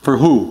 For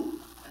who?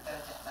 For those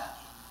that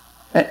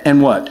love him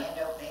And what? and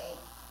obey.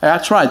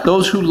 That's right,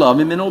 those who love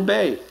him and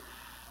obey.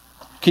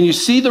 Can you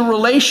see the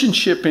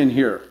relationship in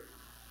here?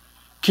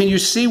 Can you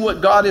see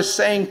what God is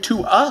saying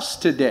to us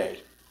today?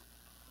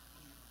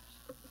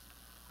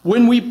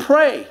 When we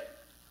pray,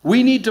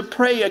 we need to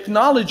pray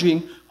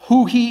acknowledging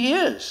who he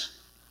is.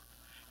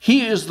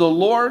 He is the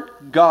Lord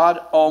God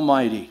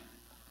Almighty.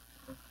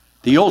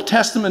 The Old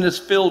Testament is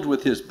filled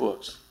with his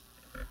books.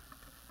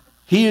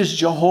 He is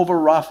Jehovah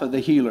Rapha, the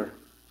healer.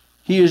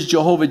 He is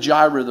Jehovah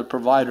Jireh, the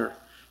provider.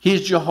 He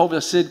is Jehovah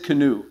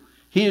Sidkenu.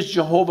 He is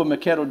Jehovah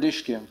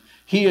Makedodishkim.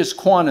 He is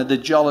Quana, the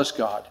jealous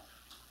God.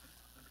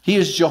 He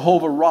is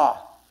Jehovah Ra,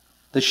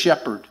 the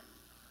shepherd.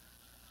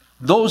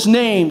 Those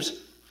names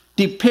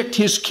depict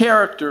his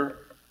character,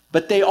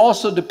 but they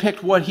also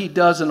depict what he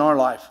does in our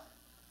life.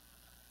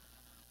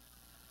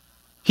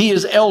 He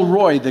is El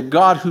Roi, the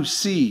God who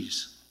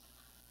sees.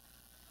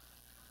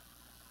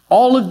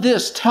 All of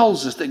this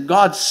tells us that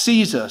God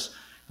sees us.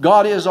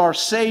 God is our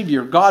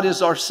Savior. God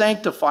is our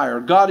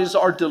sanctifier. God is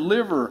our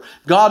deliverer.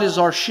 God is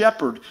our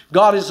shepherd.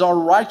 God is our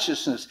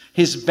righteousness.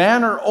 His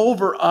banner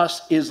over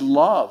us is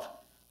love.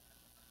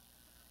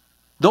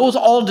 Those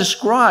all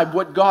describe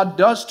what God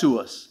does to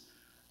us.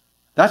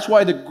 That's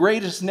why the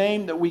greatest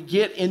name that we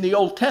get in the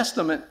Old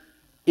Testament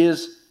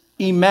is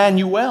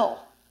Emmanuel,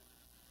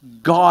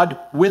 God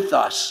with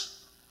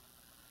us.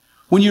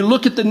 When you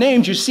look at the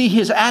names, you see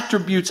his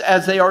attributes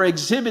as they are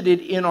exhibited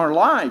in our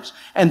lives.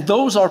 And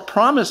those are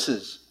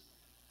promises.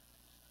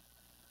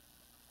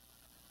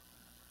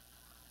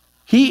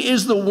 He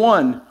is the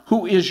one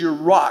who is your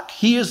rock.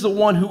 He is the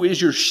one who is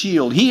your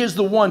shield. He is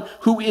the one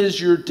who is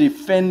your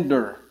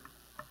defender.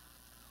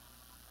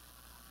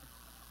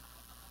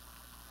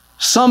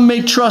 Some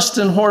may trust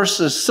in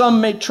horses,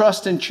 some may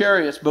trust in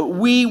chariots, but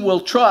we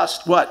will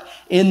trust what?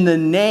 In the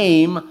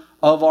name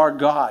of our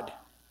God.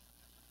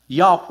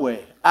 Yahweh,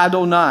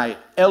 Adonai,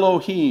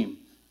 Elohim.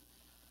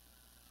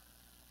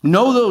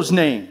 Know those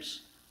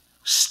names.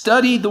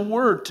 Study the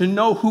word to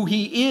know who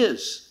he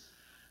is.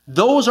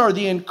 Those are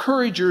the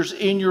encouragers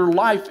in your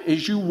life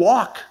as you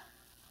walk.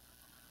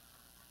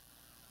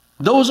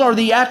 Those are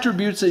the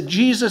attributes that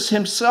Jesus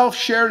himself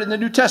shared in the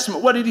New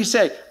Testament. What did he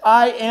say?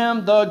 I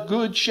am the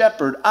good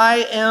shepherd.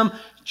 I am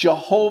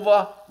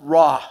Jehovah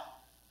Ra.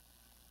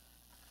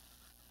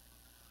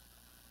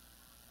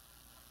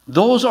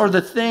 Those are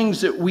the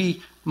things that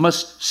we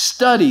must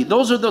study.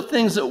 Those are the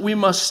things that we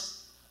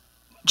must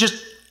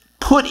just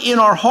put in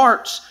our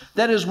hearts,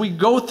 that as we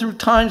go through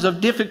times of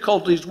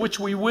difficulties, which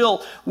we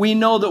will, we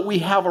know that we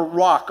have a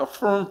rock, a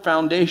firm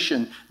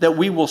foundation that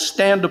we will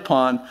stand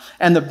upon.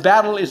 And the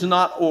battle is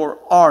not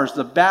ours.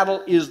 The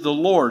battle is the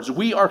Lord's.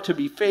 We are to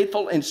be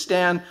faithful and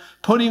stand,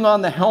 putting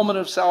on the helmet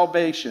of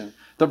salvation,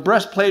 the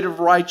breastplate of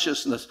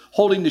righteousness,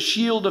 holding the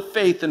shield of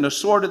faith and the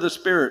sword of the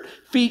Spirit,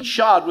 feet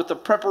shod with the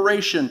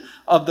preparation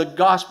of the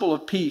gospel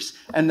of peace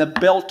and the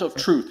belt of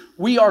truth.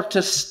 We are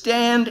to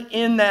stand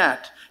in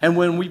that. And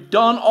when we've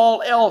done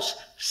all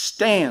else,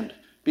 stand,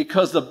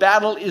 because the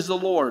battle is the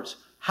Lord's.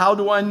 How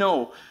do I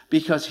know?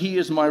 Because he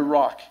is my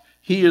rock.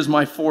 He is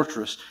my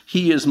fortress.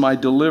 He is my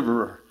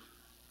deliverer.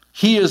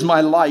 He is my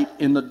light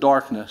in the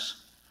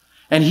darkness.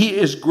 And he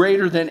is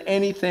greater than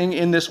anything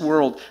in this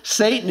world.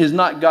 Satan is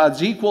not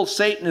God's equal.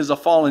 Satan is a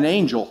fallen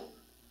angel.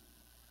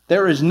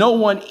 There is no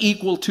one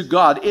equal to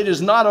God. It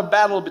is not a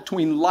battle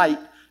between light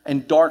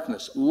and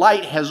darkness.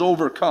 Light has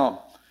overcome.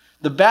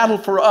 The battle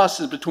for us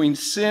is between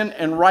sin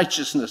and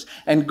righteousness,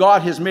 and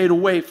God has made a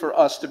way for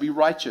us to be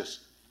righteous.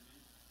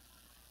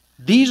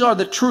 These are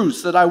the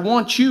truths that I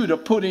want you to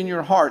put in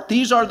your heart.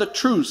 These are the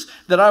truths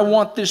that I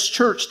want this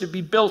church to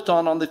be built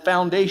on the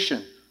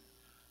foundation.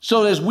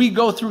 So as we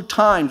go through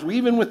times,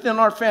 even within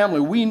our family,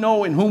 we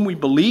know in whom we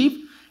believe,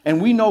 and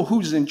we know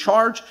who's in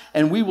charge,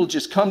 and we will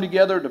just come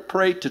together to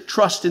pray, to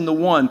trust in the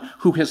one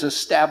who has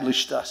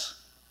established us.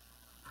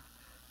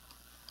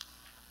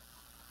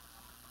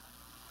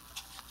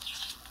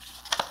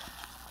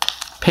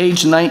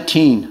 Page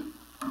 19.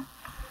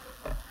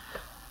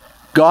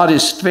 God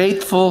is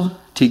faithful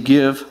to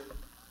give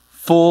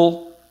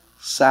full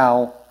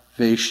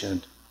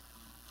salvation.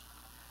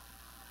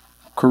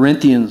 1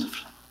 Corinthians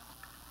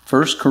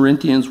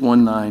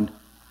 1:9.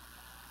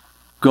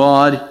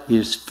 God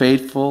is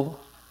faithful,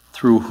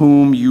 through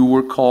whom you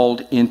were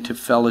called into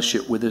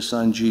fellowship with His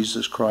Son,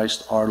 Jesus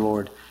Christ our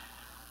Lord.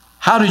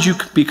 How did you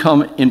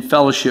become in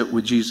fellowship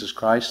with Jesus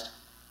Christ?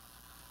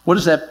 What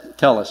does that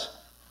tell us?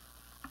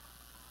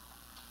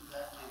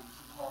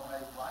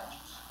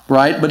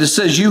 Right, but it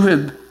says you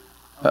have...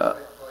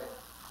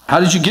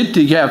 how did you get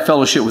to have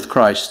fellowship with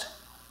Christ?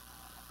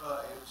 It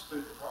was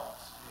through the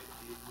cross.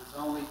 It was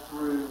only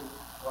through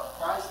what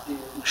Christ did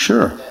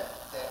Sure. that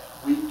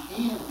we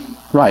can be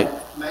Right.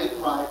 made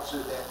right so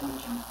that we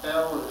can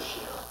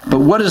fellowship. But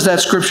what does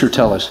that scripture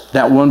tell us?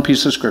 That one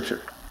piece of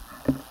scripture.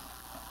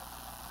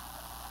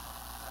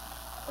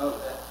 Oh,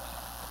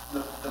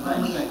 the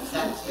main thing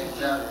that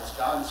stands out is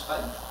God is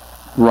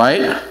faithful.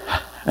 Right?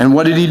 And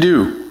what did He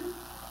do?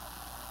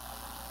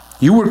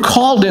 You were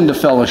called into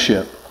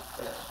fellowship.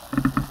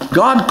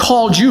 God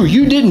called you.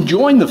 You didn't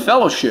join the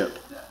fellowship.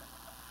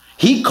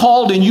 He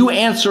called and you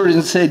answered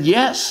and said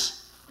yes.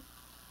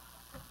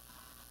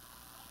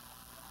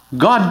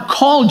 God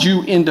called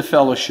you into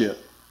fellowship.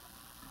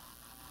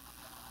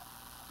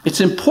 It's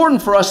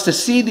important for us to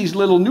see these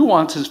little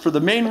nuances for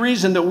the main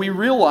reason that we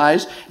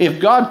realize if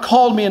God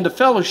called me into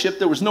fellowship,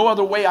 there was no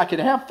other way I could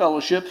have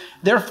fellowship.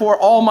 Therefore,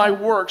 all my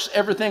works,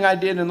 everything I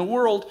did in the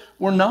world,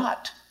 were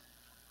not.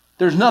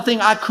 There's nothing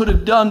I could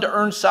have done to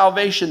earn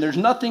salvation. There's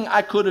nothing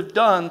I could have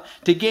done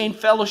to gain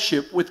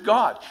fellowship with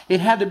God.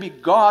 It had to be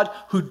God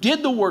who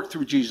did the work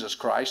through Jesus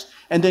Christ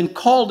and then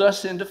called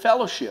us into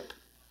fellowship.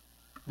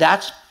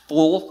 That's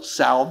full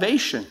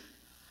salvation.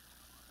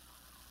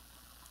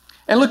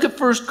 And look at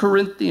 1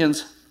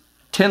 Corinthians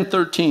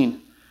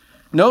 10:13.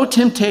 No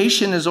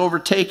temptation has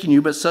overtaken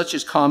you, but such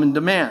is common to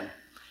man.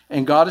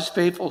 And God is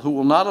faithful, who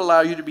will not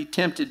allow you to be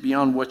tempted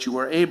beyond what you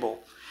are able.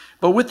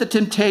 But with the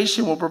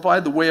temptation will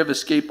provide the way of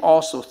escape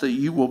also, so that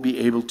you will be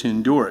able to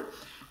endure it.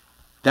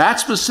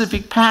 That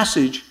specific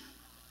passage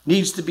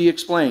needs to be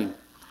explained.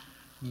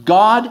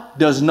 God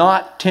does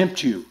not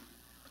tempt you.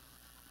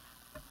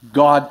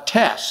 God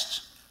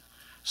tests.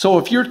 So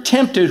if you're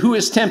tempted, who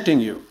is tempting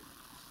you?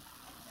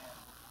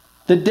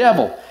 The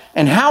devil.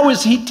 And how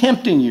is he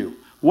tempting you?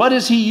 What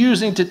is he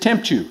using to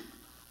tempt you?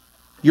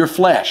 Your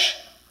flesh.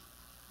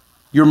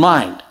 Your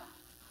mind.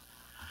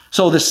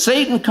 So the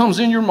Satan comes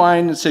in your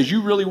mind and says,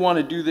 you really want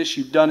to do this,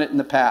 you've done it in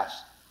the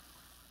past.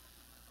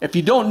 If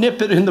you don't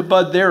nip it in the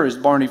bud there, as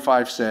Barney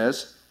Fife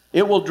says,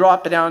 it will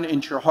drop down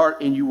into your heart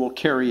and you will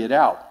carry it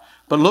out.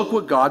 But look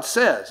what God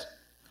says.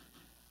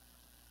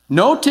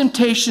 No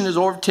temptation is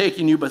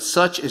overtaking you, but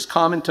such is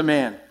common to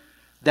man.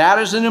 That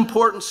is an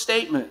important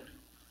statement,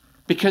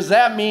 because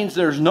that means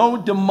there's no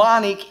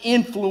demonic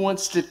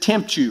influence to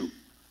tempt you.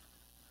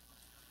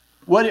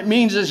 What it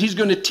means is he's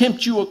going to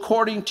tempt you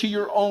according to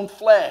your own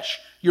flesh,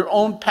 your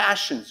own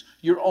passions,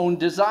 your own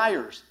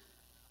desires.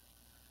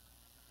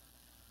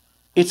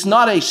 It's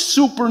not a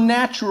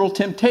supernatural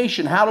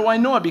temptation. How do I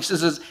know it?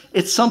 Because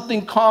it's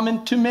something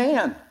common to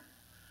man.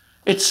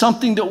 It's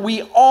something that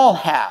we all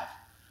have.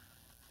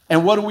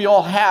 And what do we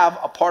all have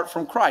apart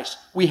from Christ?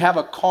 We have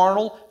a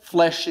carnal,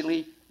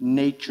 fleshly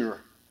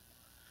nature.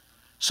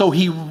 So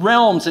he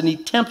realms and he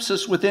tempts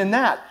us within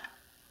that.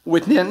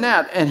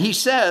 And he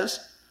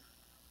says,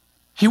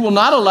 he will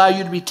not allow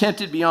you to be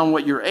tempted beyond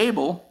what you're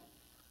able,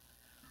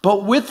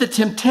 but with the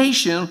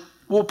temptation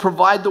will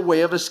provide the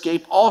way of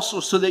escape also,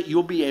 so that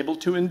you'll be able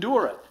to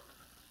endure it.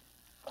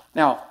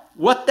 Now,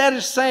 what that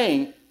is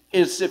saying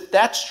is, if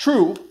that's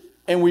true,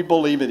 and we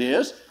believe it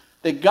is,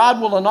 that God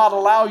will not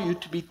allow you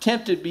to be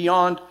tempted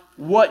beyond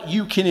what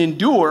you can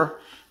endure.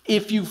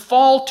 If you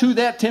fall to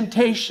that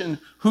temptation,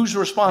 whose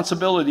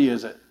responsibility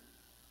is it?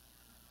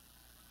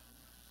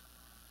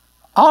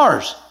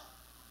 Ours.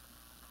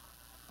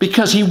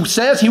 Because he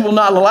says he will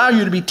not allow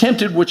you to be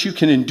tempted what you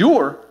can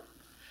endure.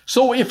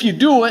 So if you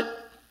do it,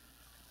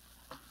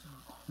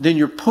 then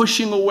you're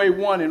pushing away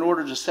one in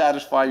order to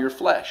satisfy your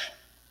flesh.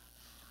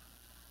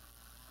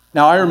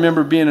 Now, I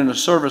remember being in a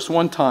service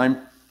one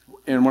time,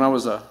 and when I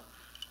was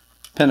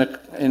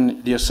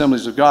in the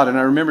Assemblies of God, and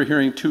I remember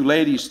hearing two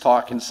ladies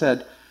talk and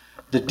said,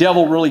 the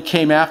devil really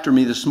came after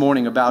me this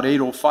morning about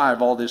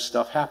 8:05, all this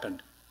stuff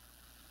happened.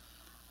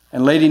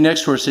 And lady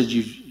next to her said,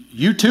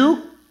 you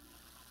too?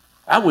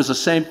 That was the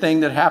same thing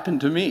that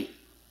happened to me.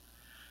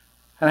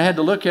 And I had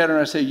to look at her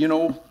and I say, you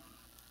know,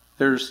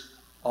 there's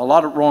a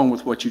lot wrong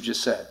with what you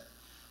just said.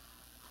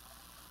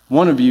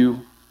 One of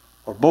you,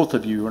 or both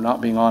of you, are not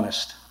being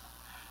honest.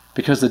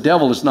 Because the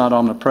devil is not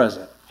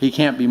omnipresent. He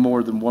can't be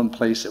more than one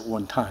place at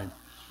one time.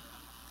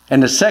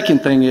 And the second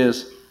thing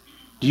is,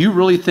 do you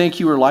really think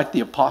you are like the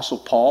Apostle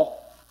Paul?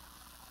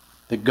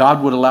 That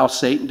God would allow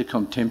Satan to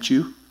come tempt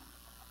you?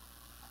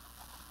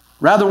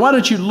 Rather, why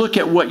don't you look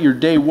at what your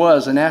day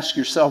was and ask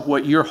yourself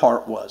what your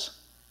heart was,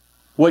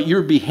 what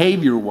your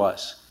behavior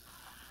was.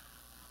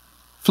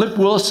 Flip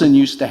Wilson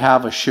used to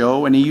have a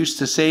show, and he used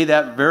to say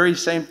that very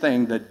same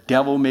thing, the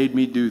devil made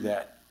me do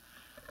that.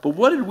 But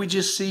what did we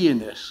just see in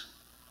this?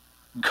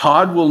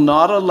 God will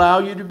not allow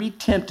you to be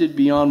tempted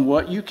beyond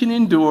what you can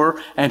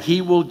endure, and He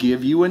will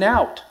give you an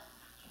out.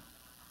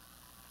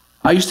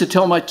 I used to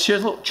tell my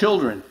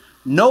children,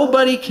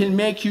 nobody can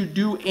make you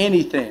do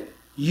anything.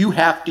 You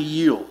have to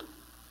yield.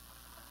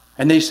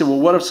 And they said, well,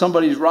 what if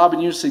somebody's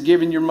robbing you,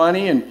 giving your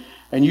money,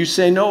 and you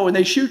say no, and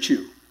they shoot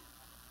you?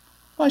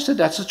 Well, I said,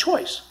 that's a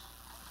choice.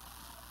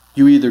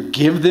 You either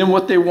give them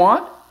what they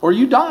want, or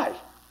you die.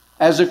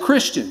 As a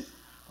Christian,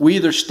 we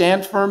either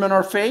stand firm in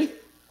our faith,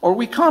 or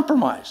we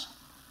compromise.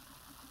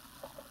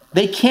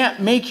 They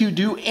can't make you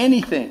do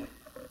anything.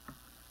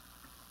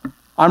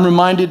 I'm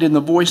reminded in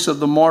The Voice of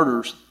the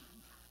Martyrs,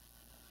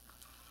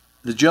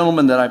 the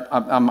gentleman that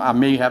I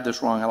may have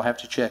this wrong, I'll have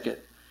to check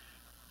it.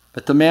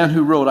 But the man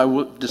who wrote,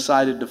 I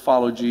decided to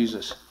follow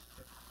Jesus.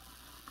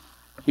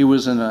 He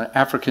was in an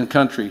African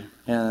country,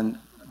 and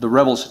the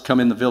rebels had come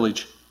in the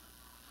village.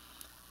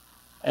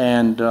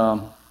 And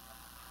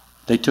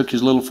they took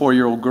his little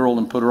 4-year-old girl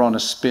and put her on a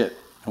spit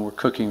and were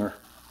cooking her.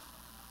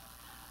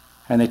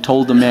 And they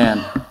told the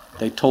man,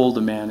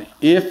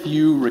 if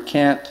you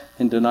recant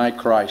and deny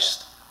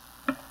Christ,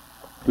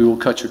 we will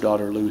cut your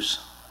daughter loose.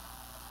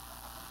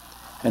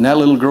 And that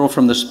little girl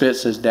from the spit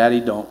says, Daddy,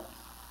 don't.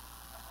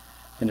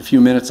 In a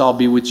few minutes, I'll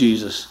be with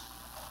Jesus.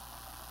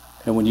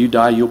 And when you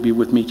die, you'll be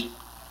with me.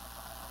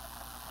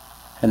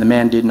 And the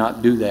man did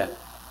not do that.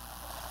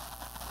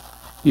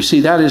 You see,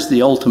 that is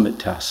the ultimate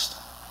test.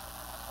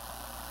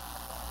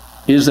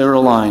 Is there a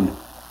line?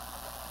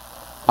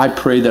 I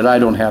pray that I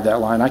don't have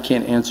that line. I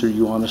can't answer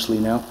you honestly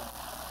now.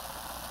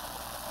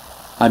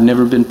 I've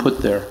never been put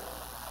there.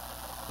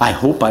 I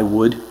hope I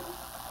would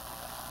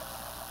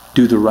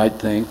do the right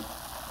thing.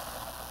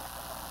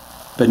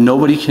 But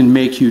nobody can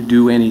make you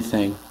do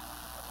anything.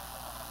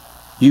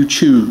 You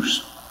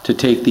choose to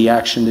take the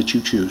action that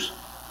you choose.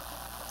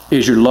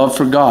 Is your love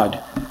for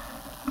God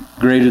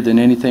greater than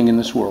anything in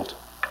this world?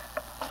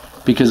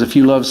 Because if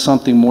you love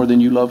something more than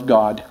you love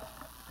God,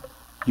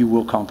 you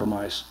will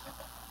compromise.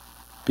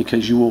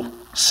 Because you will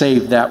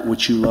save that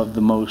which you love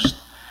the most.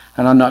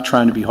 And I'm not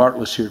trying to be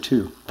heartless here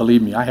too.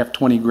 Believe me, I have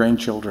 20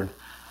 grandchildren.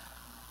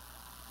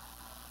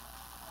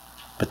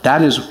 But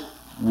that is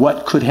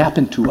what could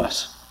happen to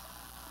us.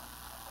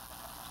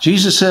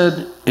 Jesus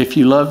said, if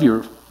you love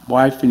your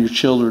wife and your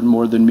children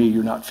more than me,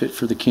 you're not fit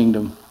for the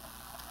kingdom.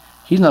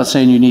 He's not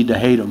saying you need to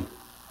hate them.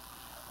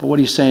 But what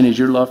he's saying is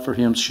your love for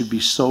him should be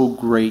so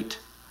great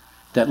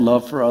that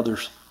love for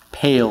others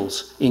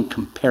pales in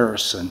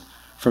comparison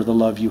for the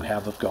love you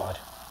have of God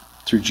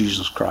through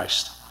Jesus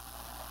Christ.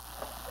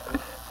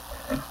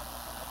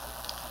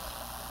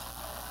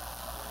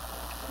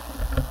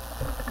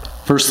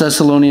 First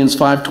Thessalonians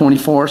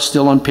 5:24,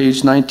 still on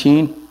page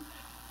 19.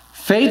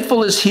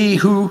 Faithful is he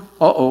who,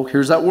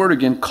 here's that word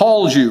again,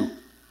 calls you.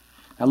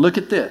 Now look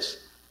at this.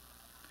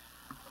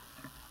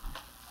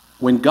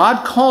 When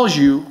God calls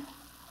you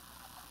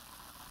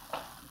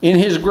in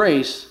His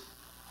grace,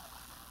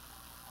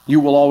 you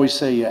will always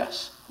say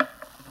yes.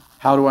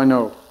 How do I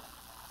know?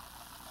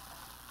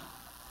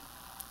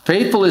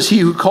 Faithful is he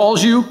who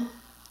calls you,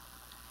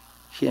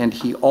 and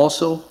He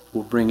also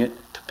will bring it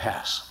to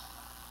pass.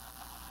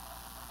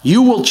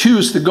 You will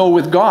choose to go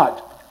with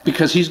God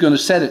because He's going to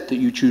set it that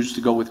you choose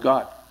to go with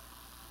God.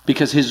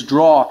 Because His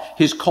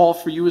call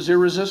for you is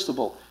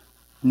irresistible.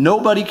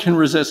 Nobody can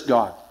resist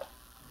God.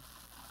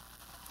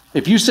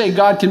 If you say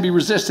God can be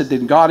resisted,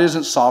 then God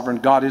isn't sovereign,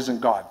 God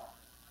isn't God.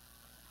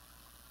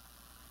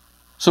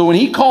 So when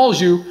He calls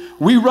you,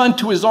 we run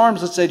to His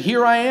arms and said,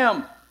 here I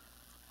am.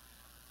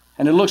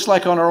 And it looks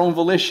like on our own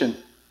volition,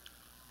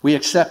 we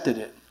accepted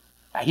it.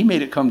 He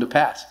made it come to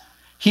pass.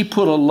 He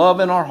put a love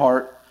in our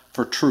heart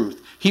for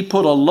truth. He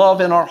put a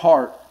love in our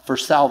heart for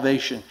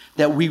salvation,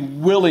 that we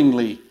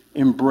willingly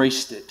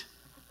embraced it.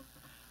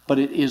 But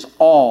it is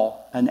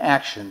all an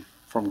action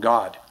from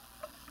God.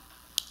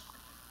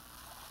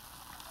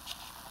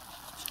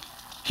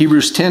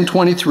 Hebrews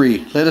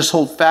 10:23, let us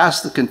hold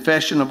fast the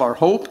confession of our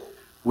hope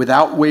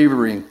without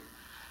wavering,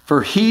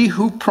 for He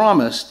who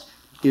promised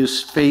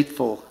is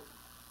faithful.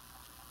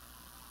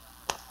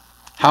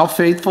 How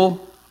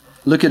faithful?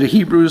 Look at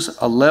Hebrews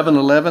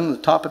 11:11,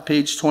 the top of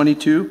page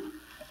 22.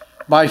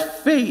 By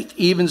faith,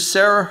 even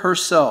Sarah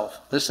herself,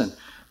 listen,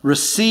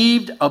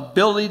 received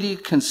ability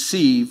to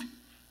conceive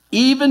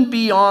even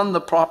beyond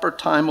the proper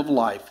time of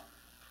life,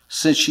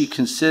 since she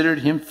considered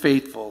him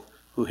faithful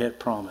who had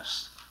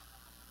promised.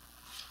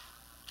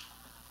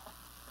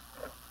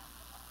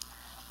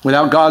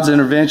 Without God's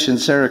intervention,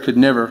 Sarah could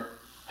never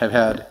have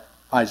had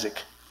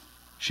Isaac.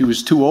 She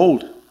was too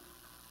old.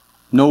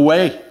 No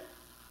way.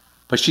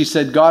 But she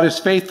said, God is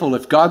faithful.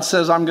 If God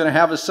says I'm going to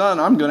have a son,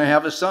 I'm going to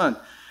have a son.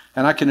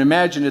 And I can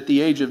imagine at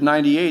the age of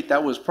 98,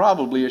 that was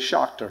probably a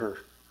shock to her.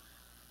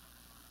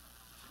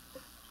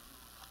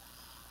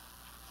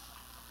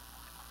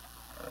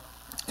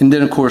 And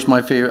then, of course, one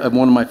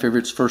of my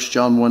favorites, 1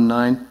 John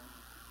 1:9.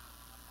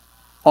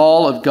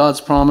 All of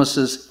God's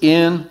promises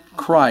in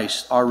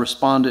Christ are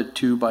responded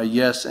to by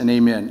yes and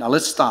amen. Now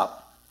let's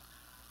stop.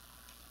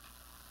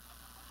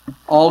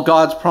 All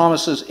God's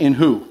promises in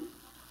who?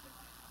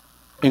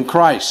 In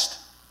Christ.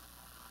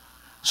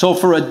 So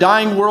for a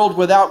dying world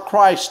without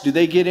Christ, do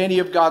they get any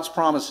of God's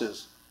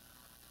promises?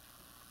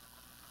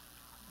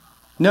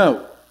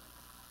 No.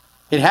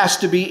 It has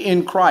to be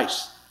in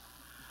Christ.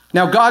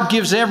 Now God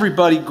gives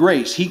everybody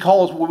grace. He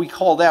calls what we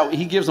call that,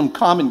 He gives them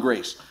common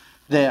grace.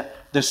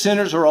 The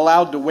sinners are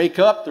allowed to wake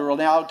up. They're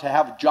allowed to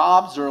have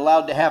jobs. They're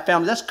allowed to have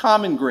families. That's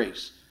common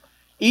grace.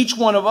 Each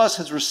one of us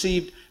has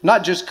received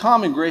not just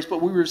common grace,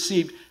 but we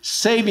received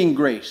saving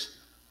grace.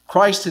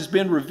 Christ has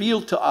been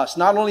revealed to us.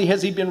 Not only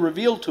has He been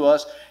revealed to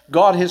us,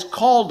 God has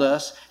called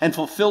us and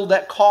fulfilled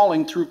that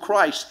calling through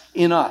Christ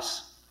in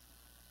us.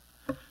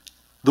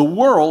 The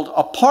world,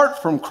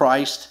 apart from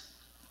Christ,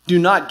 do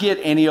not get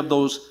any of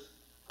those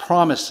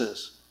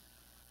promises.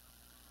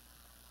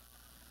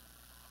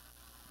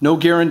 No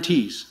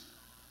guarantees.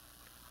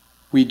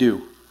 We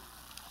do.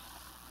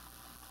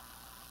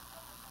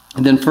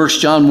 And then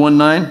 1 John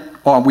 1:9.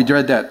 Oh, we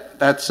read that.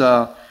 That's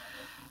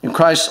in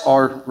Christ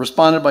are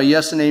responded by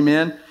yes and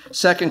amen.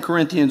 2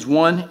 Corinthians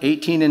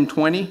 1:18 and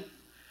 20.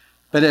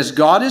 But as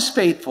God is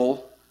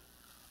faithful,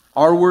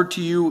 our word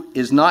to you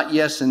is not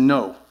yes and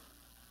no.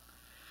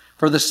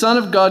 For the Son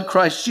of God,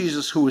 Christ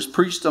Jesus, who was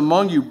preached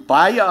among you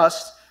by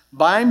us,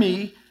 by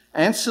me,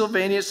 and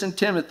Silvanus and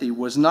Timothy,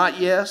 was not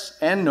yes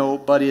and no,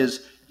 but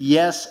is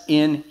yes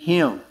in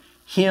Him.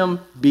 Him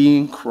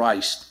being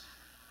Christ.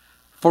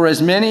 For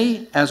as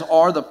many as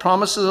are the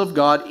promises of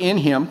God in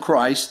Him,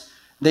 Christ,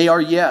 they are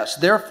yes.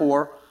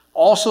 Therefore,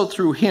 also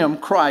through Him,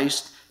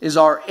 Christ, is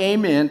our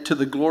amen to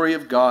the glory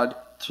of God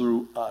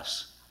through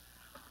us.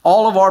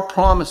 All of our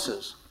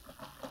promises,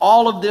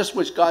 all of this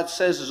which God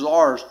says is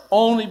ours,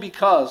 only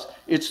because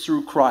it's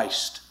through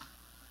Christ,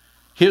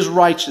 His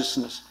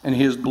righteousness and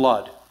His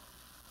blood.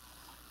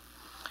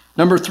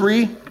 Number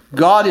 3,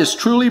 God is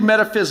truly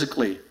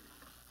metaphysically.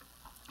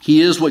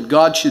 He is what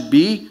God should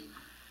be.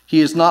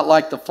 He is not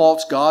like the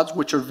false gods,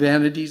 which are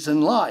vanities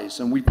and lies.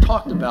 And we've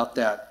talked about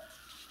that.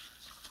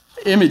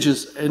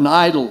 Images and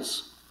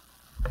idols.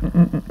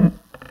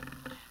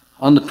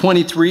 On the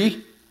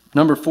 23,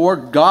 number 4,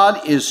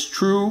 God is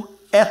true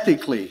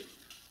ethically.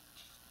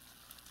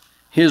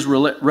 His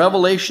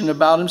revelation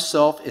about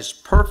Himself is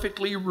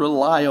perfectly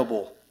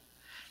reliable.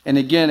 And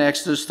again,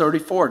 Exodus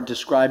 34,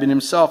 describing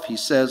Himself, He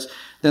says,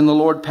 Then the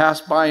Lord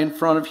passed by in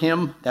front of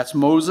him, that's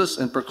Moses,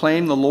 and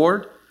proclaimed the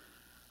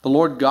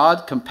Lord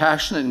God,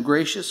 compassionate and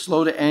gracious,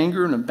 slow to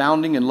anger and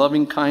abounding in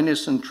loving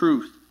kindness and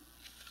truth.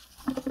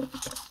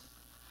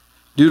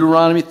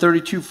 Deuteronomy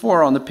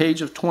 32:4 on the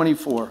page of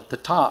 24, the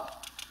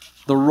top.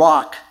 The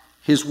rock,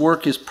 His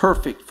work is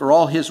perfect, for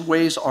all His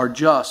ways are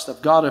just,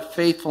 of God of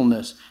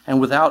faithfulness and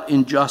without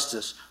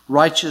injustice.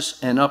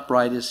 Righteous and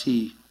upright is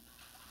He.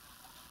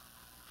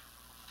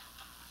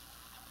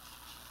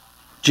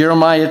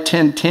 Jeremiah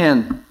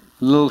 10:10,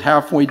 a little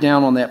halfway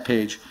down on that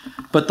page.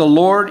 But the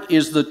Lord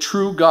is the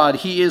true God.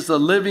 He is the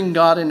living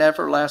God and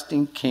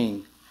everlasting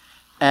King.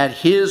 At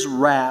His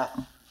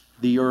wrath,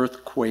 the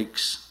earth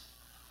quakes.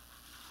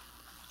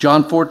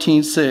 John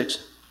 14:6,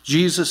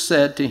 Jesus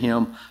said to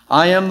him,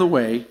 I am the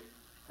way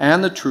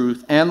and the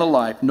truth and the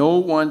life. No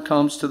one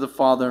comes to the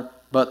Father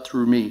but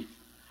through me.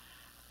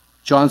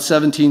 John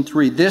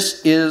 17:3,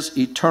 this is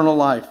eternal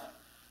life,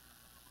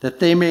 that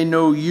they may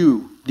know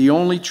you, the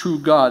only true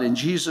God, and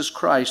Jesus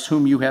Christ,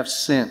 whom you have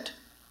sent.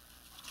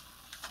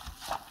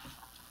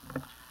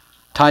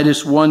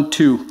 Titus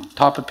 1:2,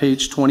 top of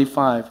page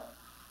 25.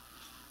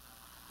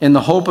 In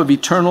the hope of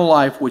eternal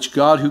life, which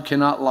God, who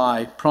cannot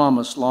lie,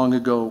 promised long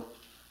ago.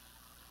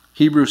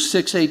 Hebrews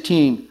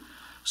 6:18,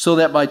 so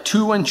that by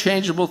two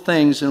unchangeable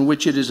things in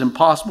which it is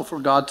impossible for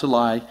God to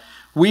lie,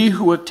 we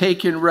who have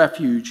taken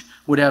refuge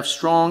would have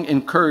strong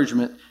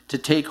encouragement to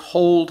take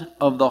hold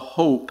of the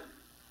hope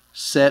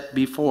set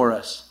before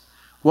us.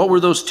 What were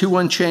those two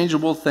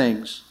unchangeable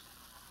things?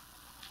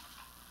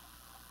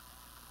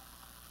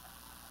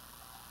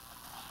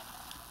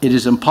 It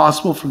is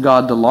impossible for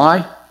God to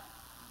lie,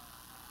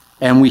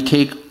 and we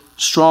take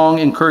strong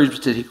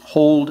encouragement to take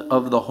hold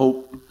of the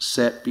hope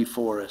set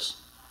before us.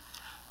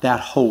 That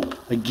hope.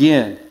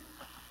 Again,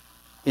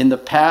 in the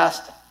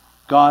past,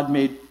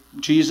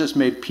 Jesus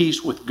made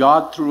peace with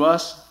God through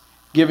us,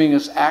 giving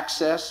us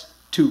access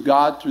to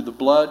God through the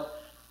blood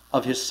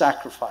of His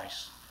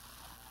sacrifice.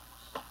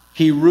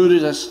 He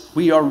rooted us.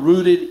 We are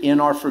rooted in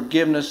our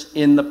forgiveness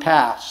in the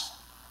past.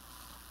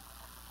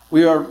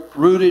 We are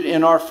rooted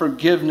in our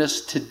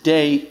forgiveness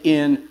today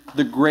in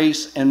the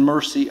grace and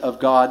mercy of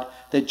God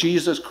that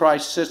Jesus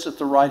Christ sits at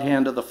the right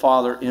hand of the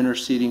Father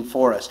interceding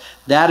for us.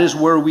 That is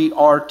where we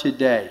are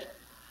today.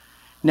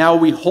 Now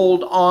we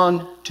hold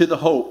on to the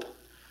hope.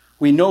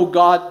 We know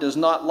God does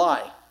not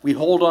lie. We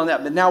hold on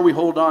that, but now we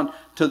hold on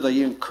to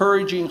the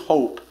encouraging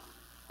hope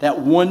that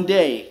one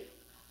day,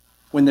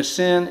 when the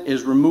sin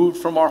is removed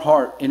from our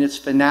heart in its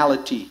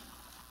finality,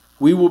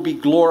 we will be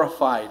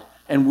glorified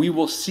and we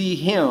will see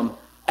Him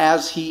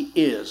as He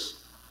is.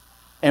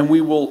 And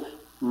we will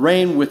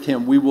reign with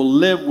Him, we will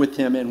live with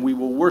Him, and we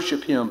will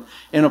worship Him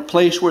in a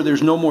place where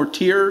there's no more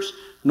tears,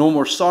 no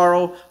more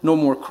sorrow, no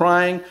more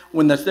crying,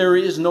 when there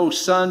is no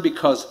sun,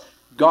 because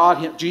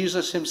God,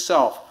 Jesus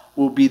Himself,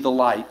 will be the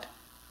light.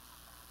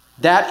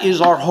 That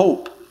is our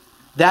hope.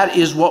 That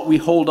is what we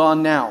hold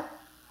on now.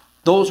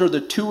 Those are the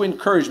two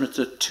encouragements,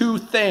 the two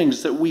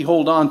things that we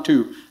hold on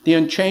to. The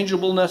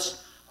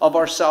unchangeableness of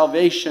our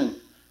salvation,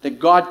 that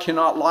God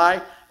cannot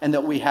lie, and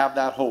that we have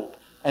that hope.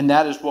 And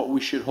that is what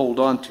we should hold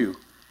on to.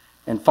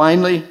 And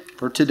finally,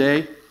 for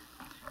today,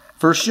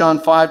 1 John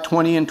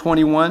 5:20 and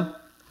 21.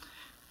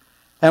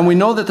 And we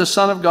know that the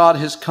Son of God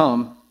has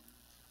come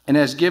and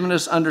has given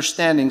us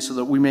understanding so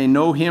that we may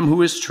know Him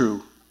who is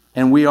true,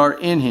 and we are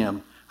in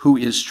Him who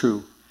is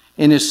true,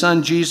 in His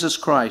Son Jesus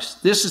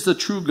Christ. This is the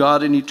true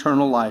God and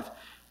eternal life.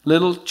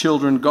 Little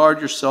children,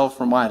 guard yourself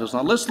from idols.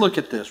 Now let's look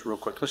at this real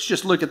quick. Let's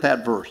just look at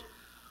that verse.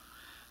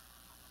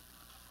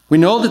 We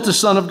know that the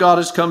Son of God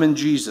has come and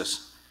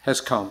Jesus has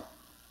come.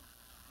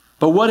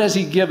 But what has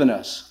He given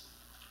us?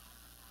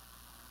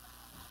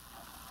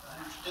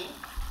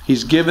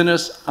 He's given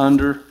us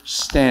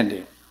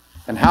understanding.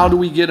 And how do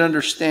we get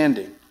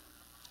understanding?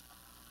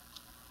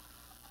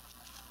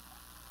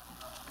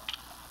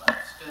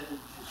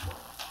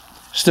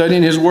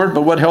 Studying His Word,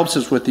 but what helps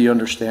us with the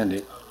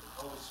understanding?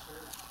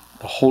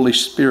 The Holy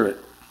Spirit.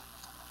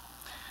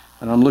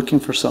 And I'm looking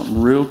for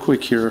something real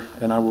quick here,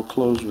 and I will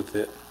close with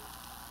it.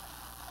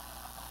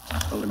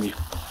 Let me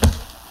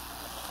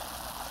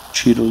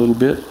cheat a little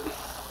bit.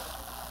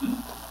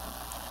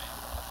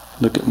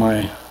 Look at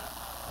my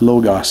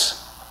Logos.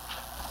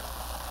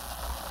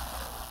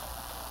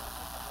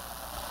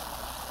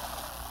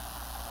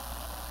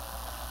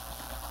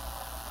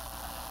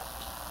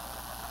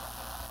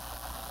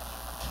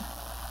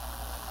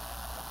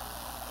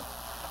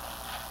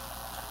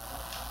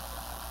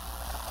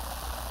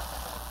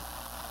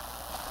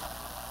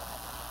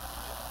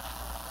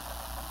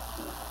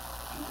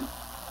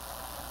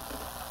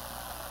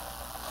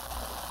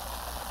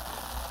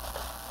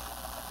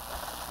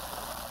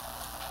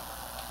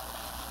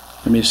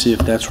 Let me see if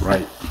that's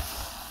right.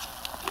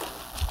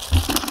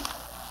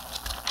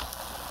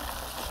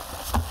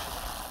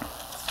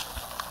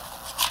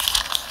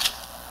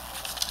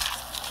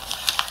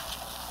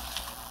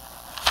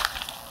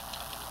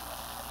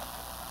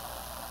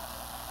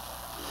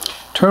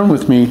 Turn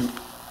with me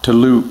to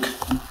Luke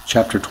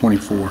chapter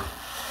 24.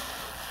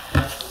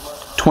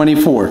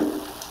 24.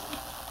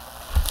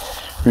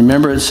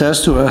 Remember, it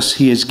says to us,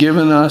 He has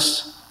given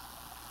us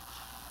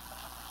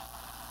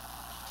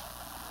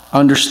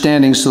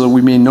understanding so that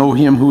we may know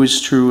Him who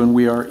is true, and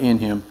we are in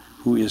Him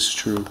who is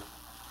true.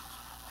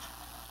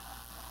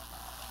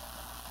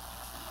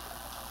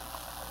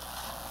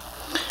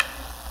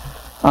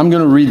 I'm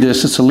going to read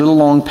this. It's a little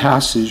long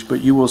passage,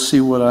 but you will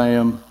see what I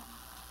am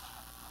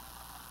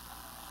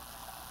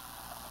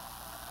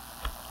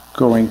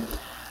going.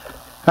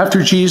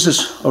 After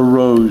Jesus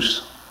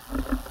arose,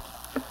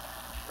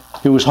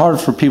 it was hard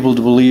for people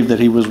to believe that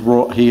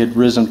he had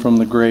risen from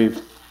the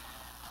grave.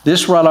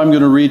 This route I'm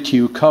going to read to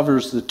you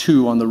covers the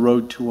two on the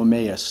road to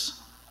Emmaus.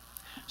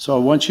 So I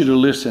want you to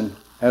listen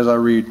as I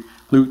read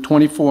Luke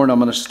 24, and I'm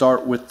going to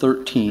start with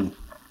 13.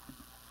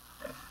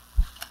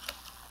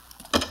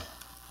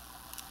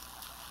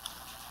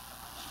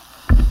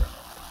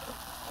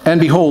 And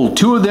behold,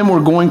 two of them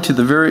were going to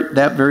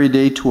that very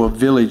day to a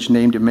village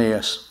named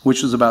Emmaus,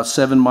 which was about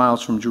 7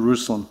 miles from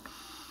Jerusalem.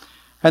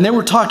 And they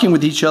were talking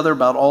with each other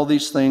about all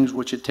these things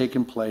which had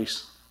taken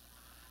place.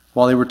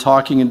 While they were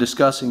talking and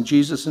discussing,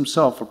 Jesus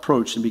Himself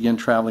approached and began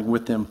traveling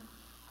with them.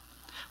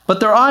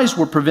 But their eyes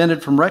were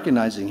prevented from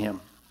recognizing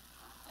Him.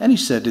 And He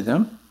said to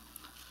them,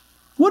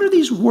 "What are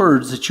these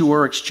words that you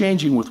are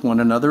exchanging with one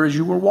another as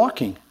you were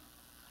walking?"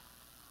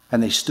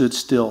 And they stood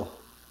still,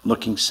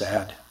 looking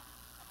sad.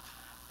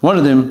 One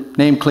of them,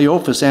 named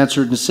Cleophas,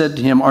 answered and said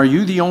to Him, "Are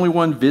you the only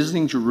one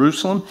visiting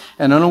Jerusalem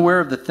and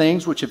unaware of the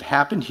things which have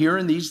happened here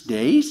in these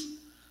days?"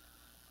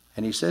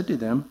 And He said to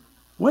them,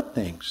 "What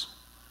things?"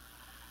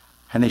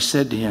 And they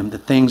said to Him, "The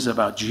things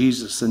about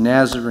Jesus the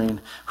Nazarene,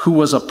 who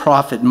was a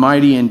prophet,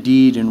 mighty in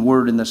deed and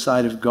word in the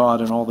sight of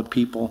God and all the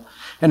people,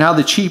 and how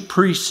the chief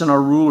priests and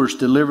our rulers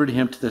delivered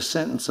Him to the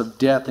sentence of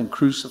death and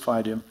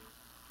crucified Him.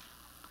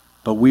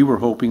 But we were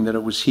hoping that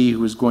it was He who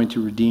was going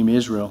to redeem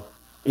Israel.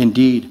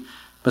 Indeed,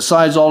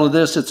 besides all of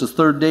this, it's the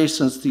third day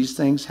since these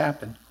things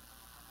happened.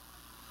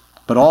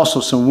 But also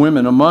some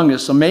women among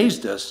us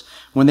amazed us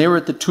when they were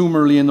at the tomb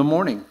early in the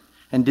morning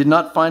and did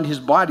not find His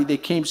body. They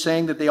came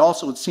saying that they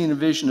also had seen a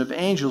vision of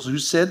angels who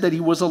said that He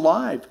was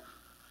alive.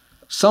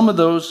 Some of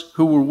those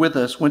who were with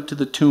us went to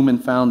the tomb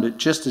and found it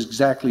just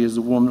exactly as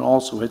the woman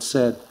also had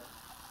said.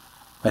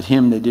 But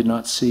him they did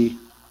not see.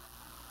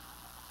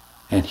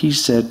 And he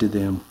said to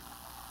them,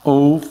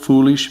 O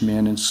foolish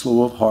men and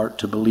slow of heart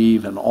to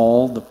believe in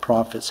all the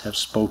prophets have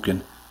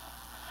spoken.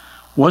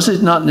 Was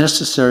it not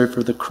necessary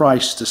for the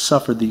Christ to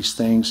suffer these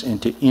things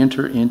and to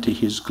enter into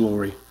his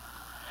glory?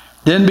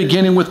 Then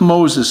beginning with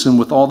Moses and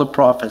with all the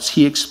prophets,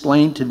 he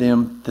explained to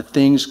them the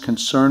things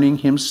concerning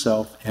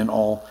himself and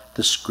all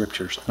the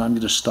scriptures. And I'm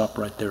going to stop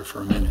right there for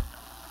a minute.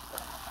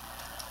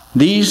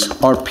 These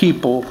are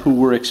people who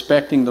were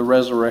expecting the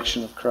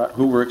resurrection of Christ,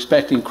 who were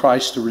expecting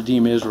Christ to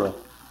redeem Israel.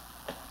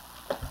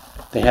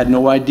 They had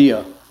no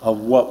idea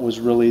of what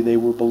was really they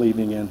were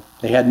believing in.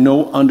 They had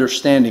no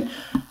understanding.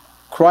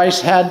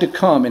 Christ had to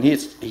come, and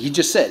he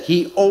just said,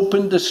 he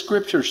opened the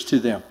scriptures to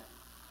them.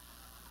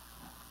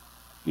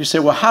 You say,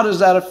 well, how does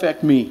that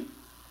affect me?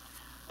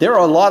 There are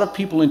a lot of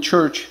people in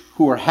church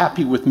who are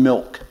happy with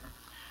milk.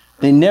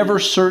 They never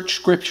search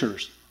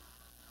scriptures.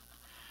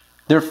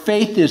 Their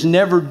faith is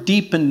never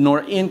deepened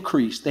nor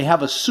increased. They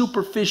have a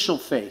superficial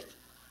faith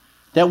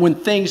that when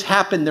things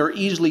happen, they're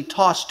easily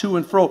tossed to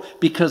and fro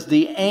because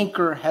the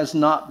anchor has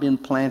not been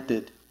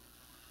planted.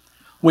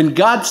 When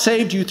God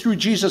saved you through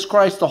Jesus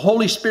Christ, the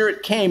Holy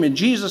Spirit came, and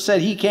Jesus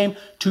said he came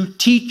to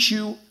teach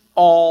you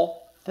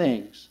all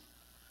things.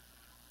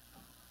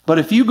 But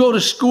if you go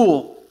to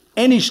school,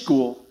 any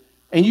school,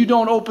 and you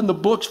don't open the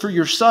books for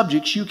your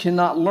subjects, you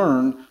cannot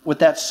learn what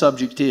that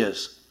subject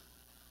is.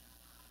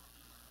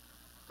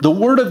 The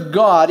Word of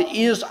God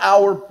is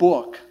our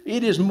book.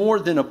 It is more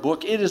than a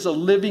book. It is a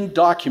living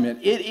document.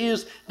 It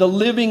is the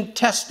living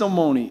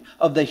testimony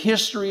of the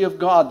history of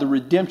God, the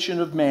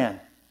redemption of man.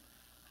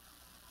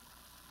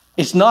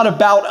 It's not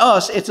about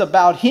us, it's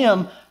about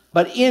him,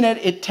 but in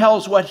it, it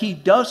tells what he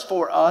does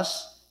for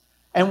us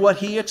and what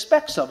he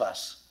expects of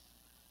us.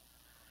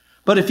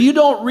 But if you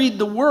don't read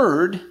the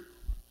Word,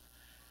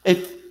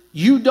 if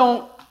you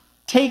don't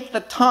take the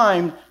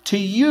time to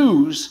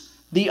use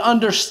the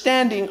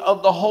understanding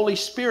of the Holy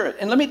Spirit.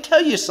 And let me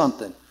tell you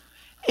something.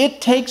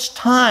 It takes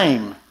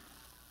time.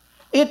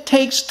 It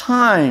takes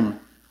time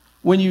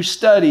when you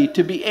study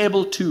to be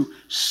able to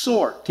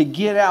sort, to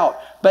get out.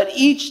 But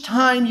each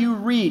time you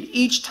read,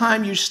 each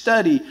time you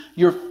study,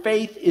 your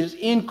faith is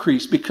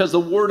increased because the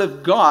Word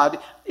of God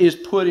is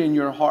put in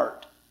your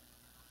heart.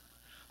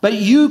 But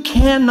you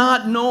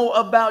cannot know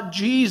about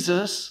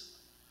Jesus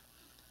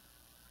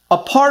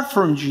apart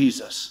from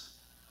Jesus.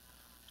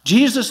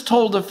 Jesus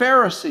told the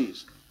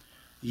Pharisees,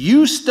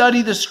 you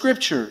study the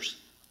scriptures,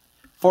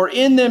 for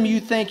in them you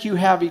think you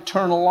have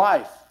eternal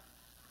life.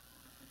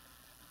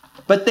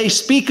 But they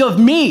speak of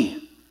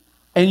me,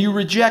 and you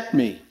reject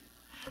me.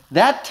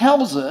 That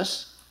tells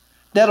us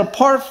that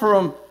apart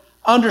from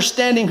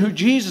understanding who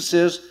Jesus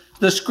is,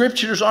 the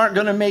scriptures aren't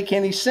going to make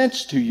any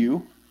sense to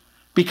you,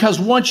 because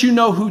once you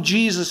know who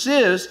Jesus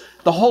is,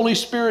 the Holy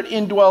Spirit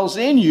indwells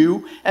in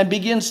you and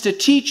begins to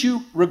teach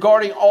you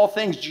regarding all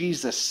things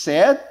Jesus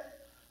said,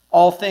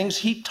 all things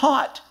he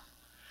taught.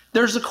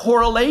 There's a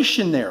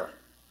correlation there.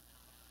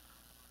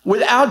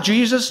 Without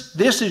Jesus,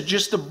 this is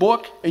just a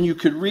book, and you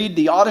could read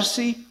the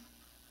Odyssey.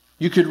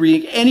 You could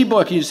read any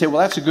book, and you say,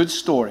 well, that's a good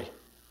story.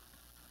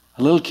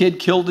 A little kid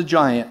killed a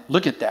giant.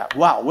 Look at that.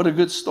 Wow, what a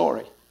good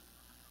story.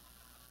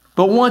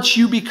 But once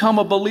you become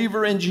a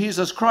believer in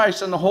Jesus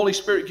Christ and the Holy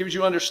Spirit gives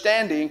you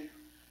understanding,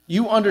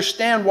 you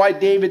understand why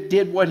David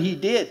did what he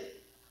did.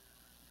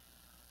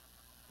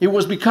 It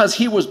was because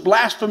he was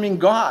blaspheming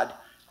God.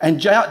 And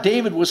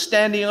David was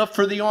standing up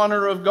for the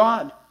honor of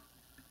God.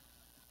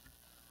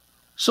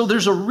 So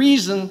there's a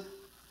reason,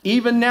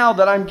 even now,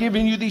 that I'm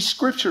giving you these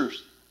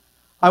scriptures.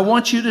 I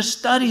want you to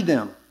study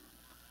them.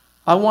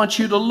 I want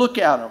you to look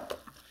at them.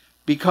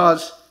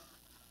 Because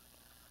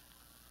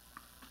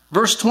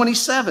verse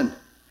 27,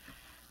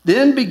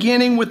 then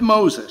beginning with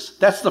Moses,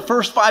 that's the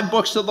first 5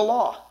 books of the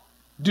law.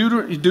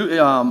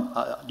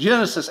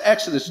 Genesis,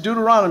 Exodus,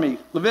 Deuteronomy,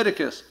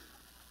 Leviticus,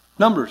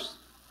 Numbers.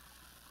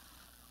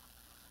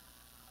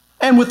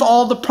 And with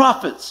all the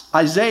prophets,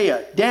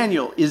 Isaiah,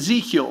 Daniel,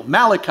 Ezekiel,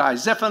 Malachi,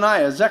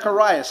 Zephaniah,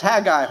 Zechariah,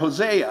 Haggai,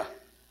 Hosea.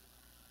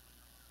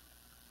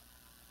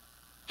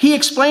 He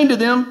explained to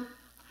them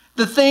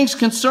the things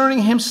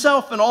concerning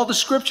himself and all the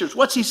scriptures.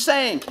 What's he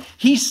saying?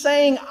 He's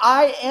saying,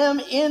 I am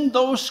in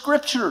those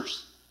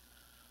scriptures.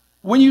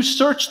 When you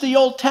search the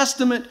Old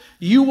Testament,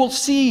 you will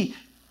see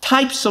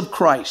types of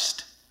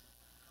Christ.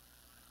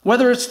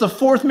 Whether it's the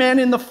 4th man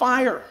in the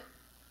fire,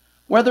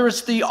 whether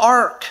it's the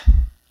ark,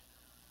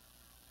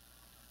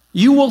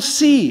 you will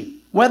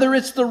see whether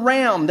it's the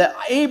ram that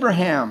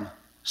Abraham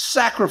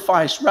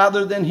sacrificed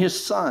rather than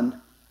his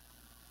son.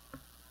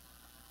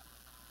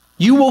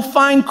 You will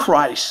find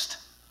Christ,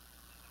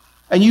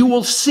 and you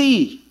will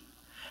see,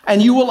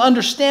 and you will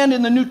understand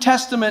in the New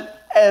Testament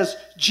as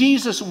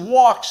Jesus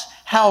walks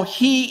how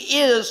he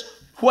is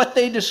what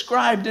they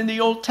described in the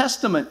Old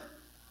Testament.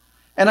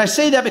 And I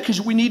say that because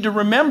we need to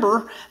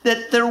remember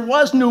that there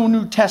was no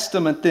New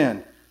Testament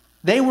then.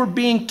 They were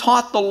being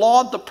taught the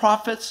law, the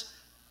prophets,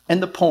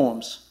 and the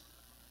poems.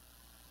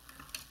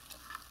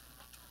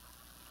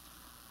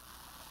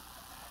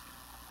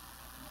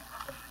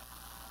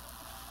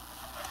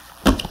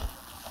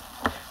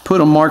 put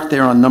a mark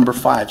there on number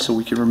 5 so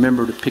we can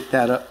remember to pick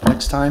that up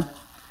next time.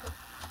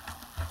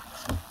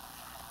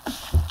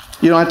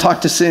 You know, I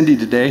talked to Cindy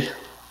today.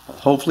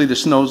 Hopefully the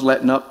snow's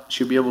letting up.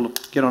 She'll be able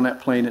to get on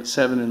that plane at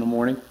 7 in the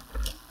morning.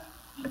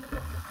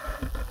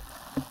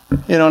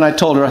 You know, and I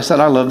told her, I said,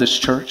 I love this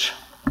church.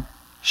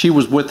 She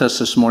was with us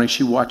this morning.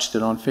 She watched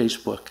it on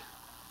Facebook.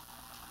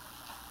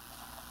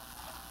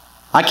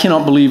 I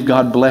cannot believe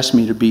God blessed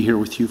me to be here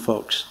with you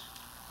folks.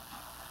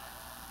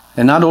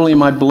 And not only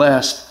am I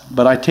blessed,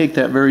 but I take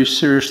that very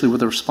seriously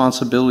with the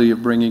responsibility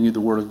of bringing you the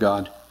Word of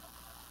God.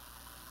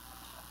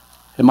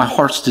 And my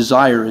heart's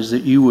desire is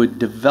that you would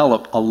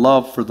develop a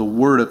love for the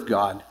Word of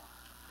God.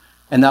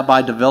 And that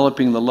by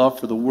developing the love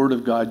for the Word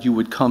of God, you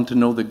would come to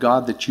know the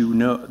God that you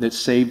know, that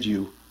saved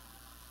you,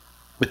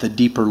 with a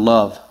deeper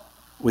love,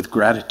 with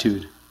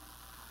gratitude.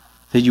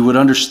 That you would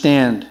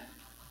understand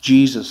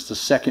Jesus, the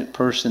second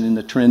person in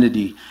the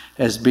Trinity,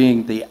 as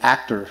being the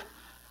actor.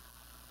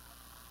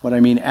 What I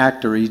mean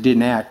actor, he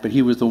didn't act, but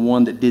he was the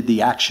one that did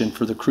the action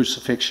for the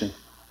crucifixion.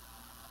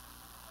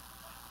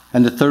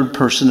 And the third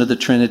person of the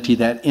Trinity,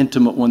 that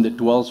intimate one that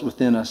dwells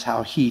within us,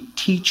 how he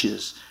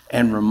teaches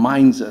and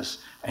reminds us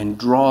and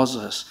draws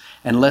us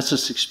and lets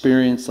us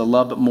experience the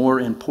love, but more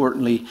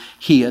importantly,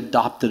 he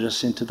adopted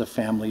us into the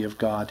family of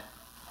God.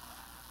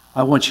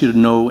 I want you to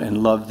know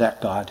and love that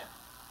God.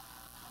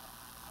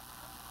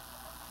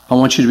 I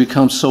want you to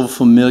become so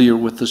familiar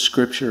with the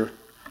Scripture,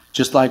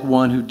 just like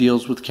one who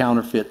deals with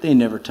counterfeit. They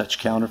never touch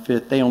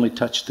counterfeit. They only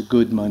touch the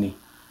good money.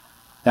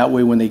 That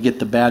way when they get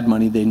the bad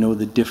money, they know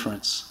the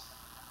difference.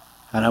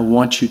 And I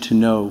want you to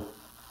know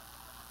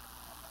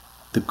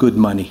the good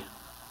money.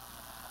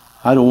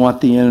 I don't want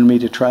the enemy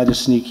to try to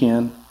sneak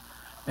in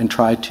and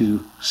try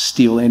to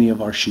steal any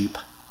of our sheep.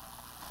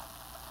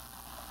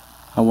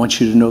 I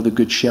want you to know the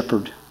Good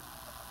Shepherd,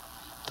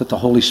 that the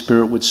Holy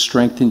Spirit would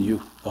strengthen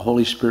you, the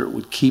Holy Spirit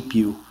would keep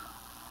you,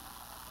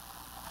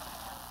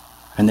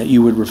 and that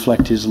you would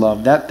reflect His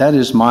love. That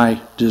is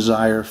my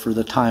desire for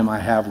the time I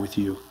have with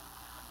you.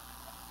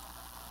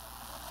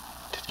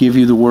 To give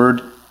you the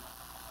Word,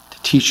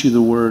 teach you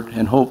the Word,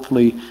 and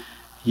hopefully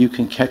you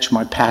can catch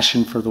my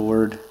passion for the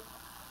Word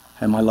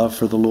and my love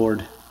for the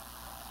Lord.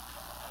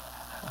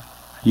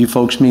 You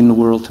folks mean the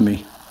world to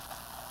me.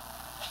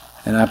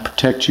 And I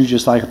protect you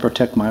just like I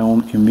protect my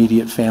own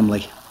immediate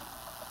family,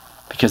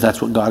 because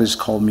that's what God has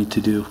called me to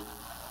do.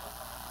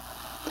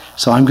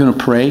 So I'm going to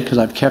pray, because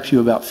I've kept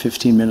you about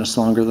 15 minutes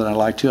longer than I'd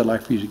like to. I'd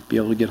like for you to be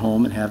able to get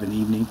home and have an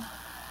evening.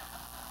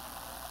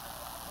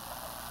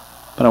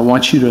 But I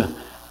want you to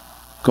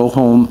go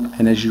home,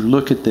 and as you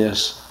look at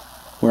this,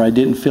 where I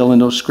didn't fill in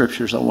those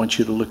scriptures, I want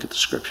you to look at the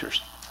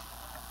scriptures.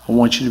 I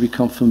want you to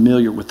become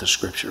familiar with the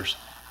scriptures.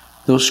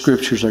 Those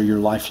scriptures are your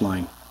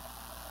lifeline.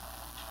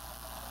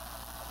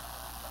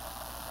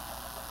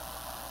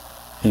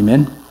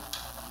 Amen.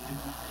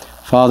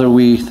 Father,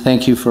 we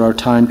thank you for our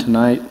time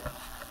tonight.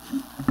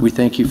 We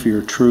thank you for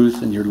your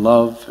truth and your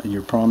love and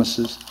your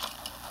promises.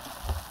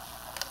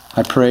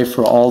 I pray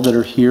for all that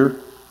are here,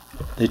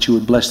 that you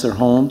would bless their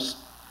homes,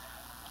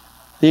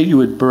 that you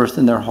would birth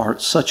in their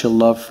hearts such a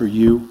love for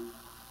you,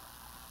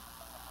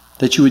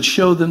 that you would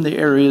show them the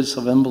areas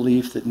of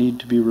unbelief that need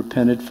to be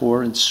repented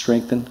for and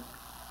strengthened,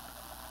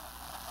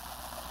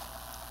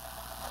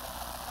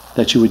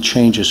 that you would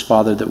change us,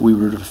 Father, that we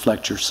would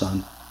reflect your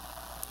Son.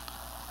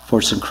 For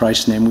it's in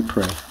Christ's name we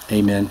pray.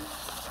 Amen.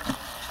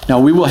 Now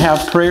we will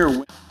have prayer.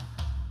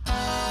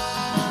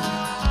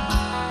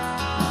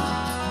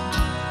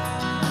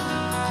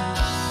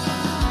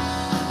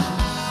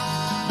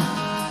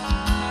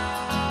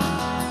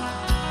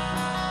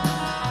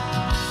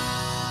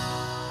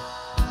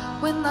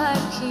 When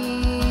life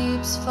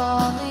keeps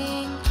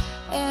falling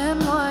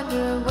and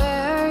wonder where